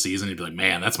throughout the season. You'd be like,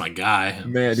 man, that's my guy.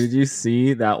 Man, did you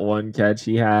see that one catch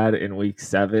he had in week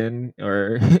 7?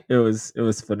 Or it was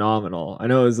phenomenal. I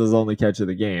know it was his only catch of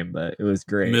the game, but it was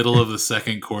great. Middle of the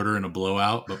second quarter in a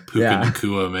blowout, but Puka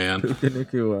Nacua, man. Puka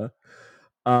Nacua.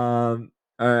 All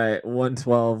right,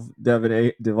 112, Devon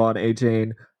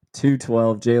Achane,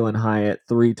 212 Jalen Hyatt,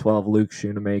 312 Luke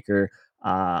Schoonemaker.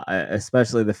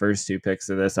 Especially the first two picks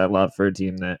of this, I love for a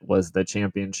team that was the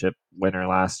championship winner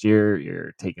last year.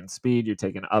 You're taking speed, you're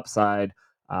taking upside.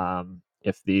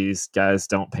 If these guys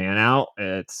don't pan out,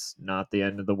 it's not the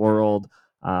end of the world.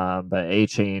 But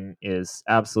Achane is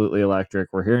absolutely electric.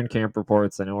 We're hearing camp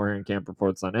reports. I know we're hearing camp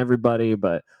reports on everybody,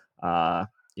 but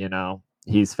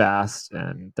he's fast,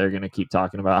 and they're going to keep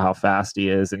talking about how fast he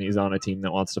is, and he's on a team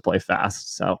that wants to play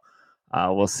fast. So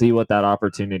we'll see what that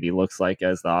opportunity looks like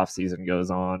as the offseason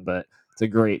goes on, but it's a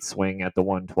great swing at the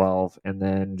 112. And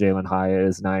then Jalen Hyatt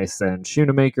is nice, and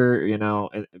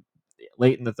Schoonemaker,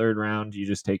 late in the third round, you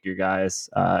just take your guys.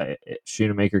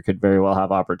 Schoonemaker could very well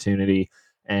have opportunity.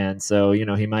 And so,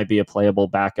 he might be a playable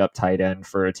backup tight end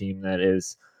for a team that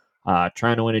is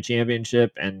trying to win a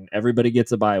championship, and everybody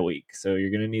gets a bye week. So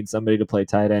you're going to need somebody to play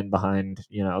tight end behind,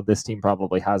 this team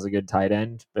probably has a good tight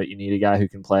end, but you need a guy who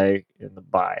can play in the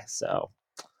bye. So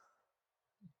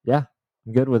yeah,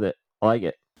 I'm good with it. I like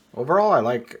it. Overall, I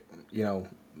like,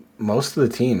 most of the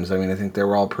teams. I mean, I think they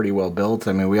were all pretty well built.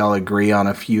 I mean, we all agree on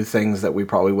a few things that we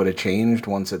probably would have changed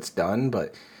once it's done,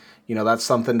 but that's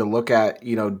something to look at,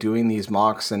 doing these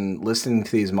mocks and listening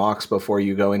to these mocks before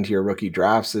you go into your rookie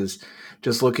drafts is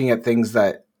just looking at things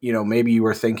that, maybe you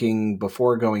were thinking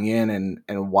before going in and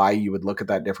why you would look at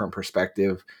that different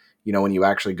perspective, when you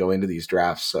actually go into these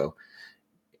drafts. So,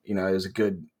 it was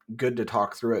good to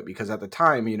talk through it, because at the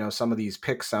time, some of these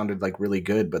picks sounded like really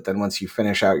good, but then once you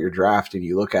finish out your draft and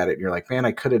you look at it, you're like, man,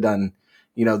 I could have done,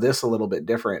 this a little bit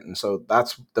different. And so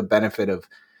that's the benefit of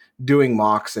doing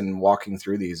mocks and walking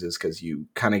through these, is because you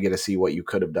kind of get to see what you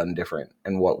could have done different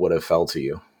and what would have fell to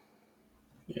you.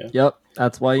 Yeah. Yep.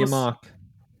 That's why you mock.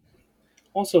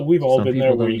 Also, we've all been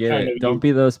there where you kind of don't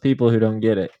be those people who don't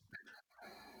get it.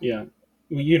 Yeah.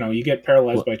 You get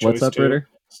paralyzed by choice. What's up, too. Ritter?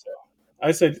 So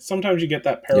I said sometimes you get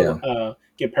that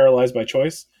get paralyzed by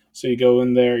choice. So you go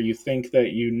in there, you think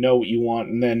that you know what you want,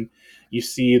 and then you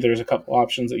see there's a couple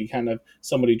options that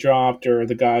somebody dropped, or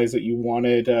the guys that you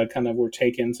wanted kind of were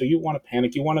taken. So you want to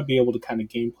panic. You want to be able to kind of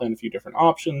game plan a few different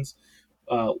options.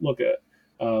 Look at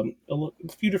a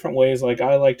few different ways. Like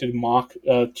I like to mock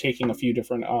taking a few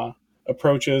different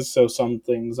approaches. So some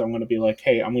things I'm going to be like,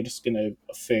 hey, I'm just going to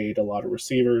fade a lot of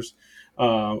receivers.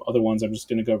 Other ones I'm just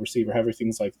going to go receiver heavy,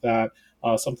 things like that.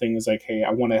 Some things like, hey,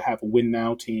 I want to have a win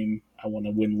now team. I want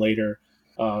to win later.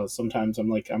 Sometimes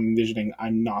I'm envisioning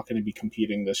I'm not going to be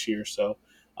competing this year. So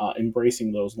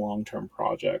embracing those long-term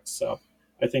projects. So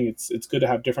I think it's good to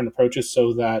have different approaches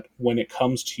so that when it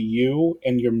comes to you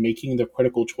and you're making the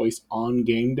critical choice on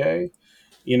game day,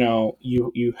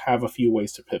 you have a few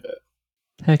ways to pivot.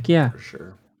 Heck yeah. For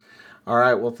sure. All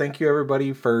right. Well, thank you,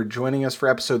 everybody, for joining us for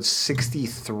episode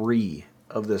 63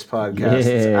 of this podcast.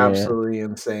 It's absolutely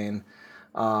insane.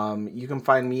 You can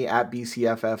find me at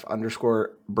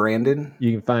BCFF_Brandon.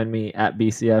 You can find me at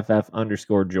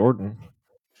BCFF_Jordan.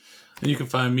 And you can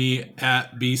find me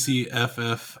at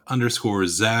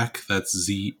BCFF_Zach. That's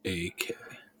ZAK.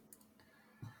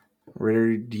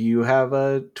 Ritter, do you have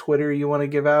a Twitter you want to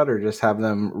give out, or just have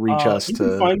them reach us you to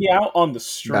can find me out on the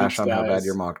streets, bash on guys. how bad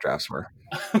your mock drafts were?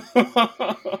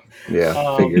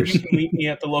 Yeah, figures. You can meet me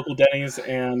at the local Denny's,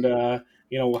 and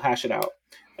we'll hash it out.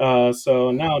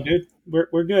 So no, dude,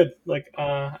 we're good. Like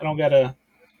I don't got a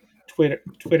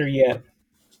Twitter yet.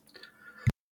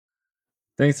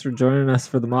 Thanks for joining us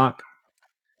for the mock.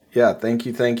 Yeah, thank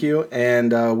you,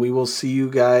 and we will see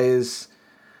you guys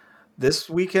this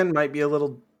weekend. Might be a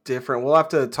little different. We'll have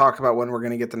to talk about when we're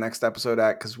going to get the next episode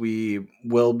at, because we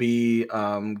will be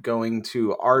going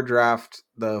to our draft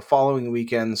the following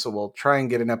weekend, so we'll try and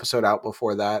get an episode out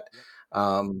before that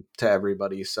to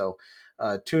everybody. So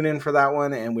tune in for that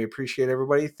one, and we appreciate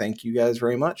everybody. Thank you guys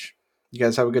very much. You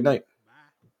guys have a good night.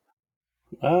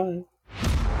 Bye.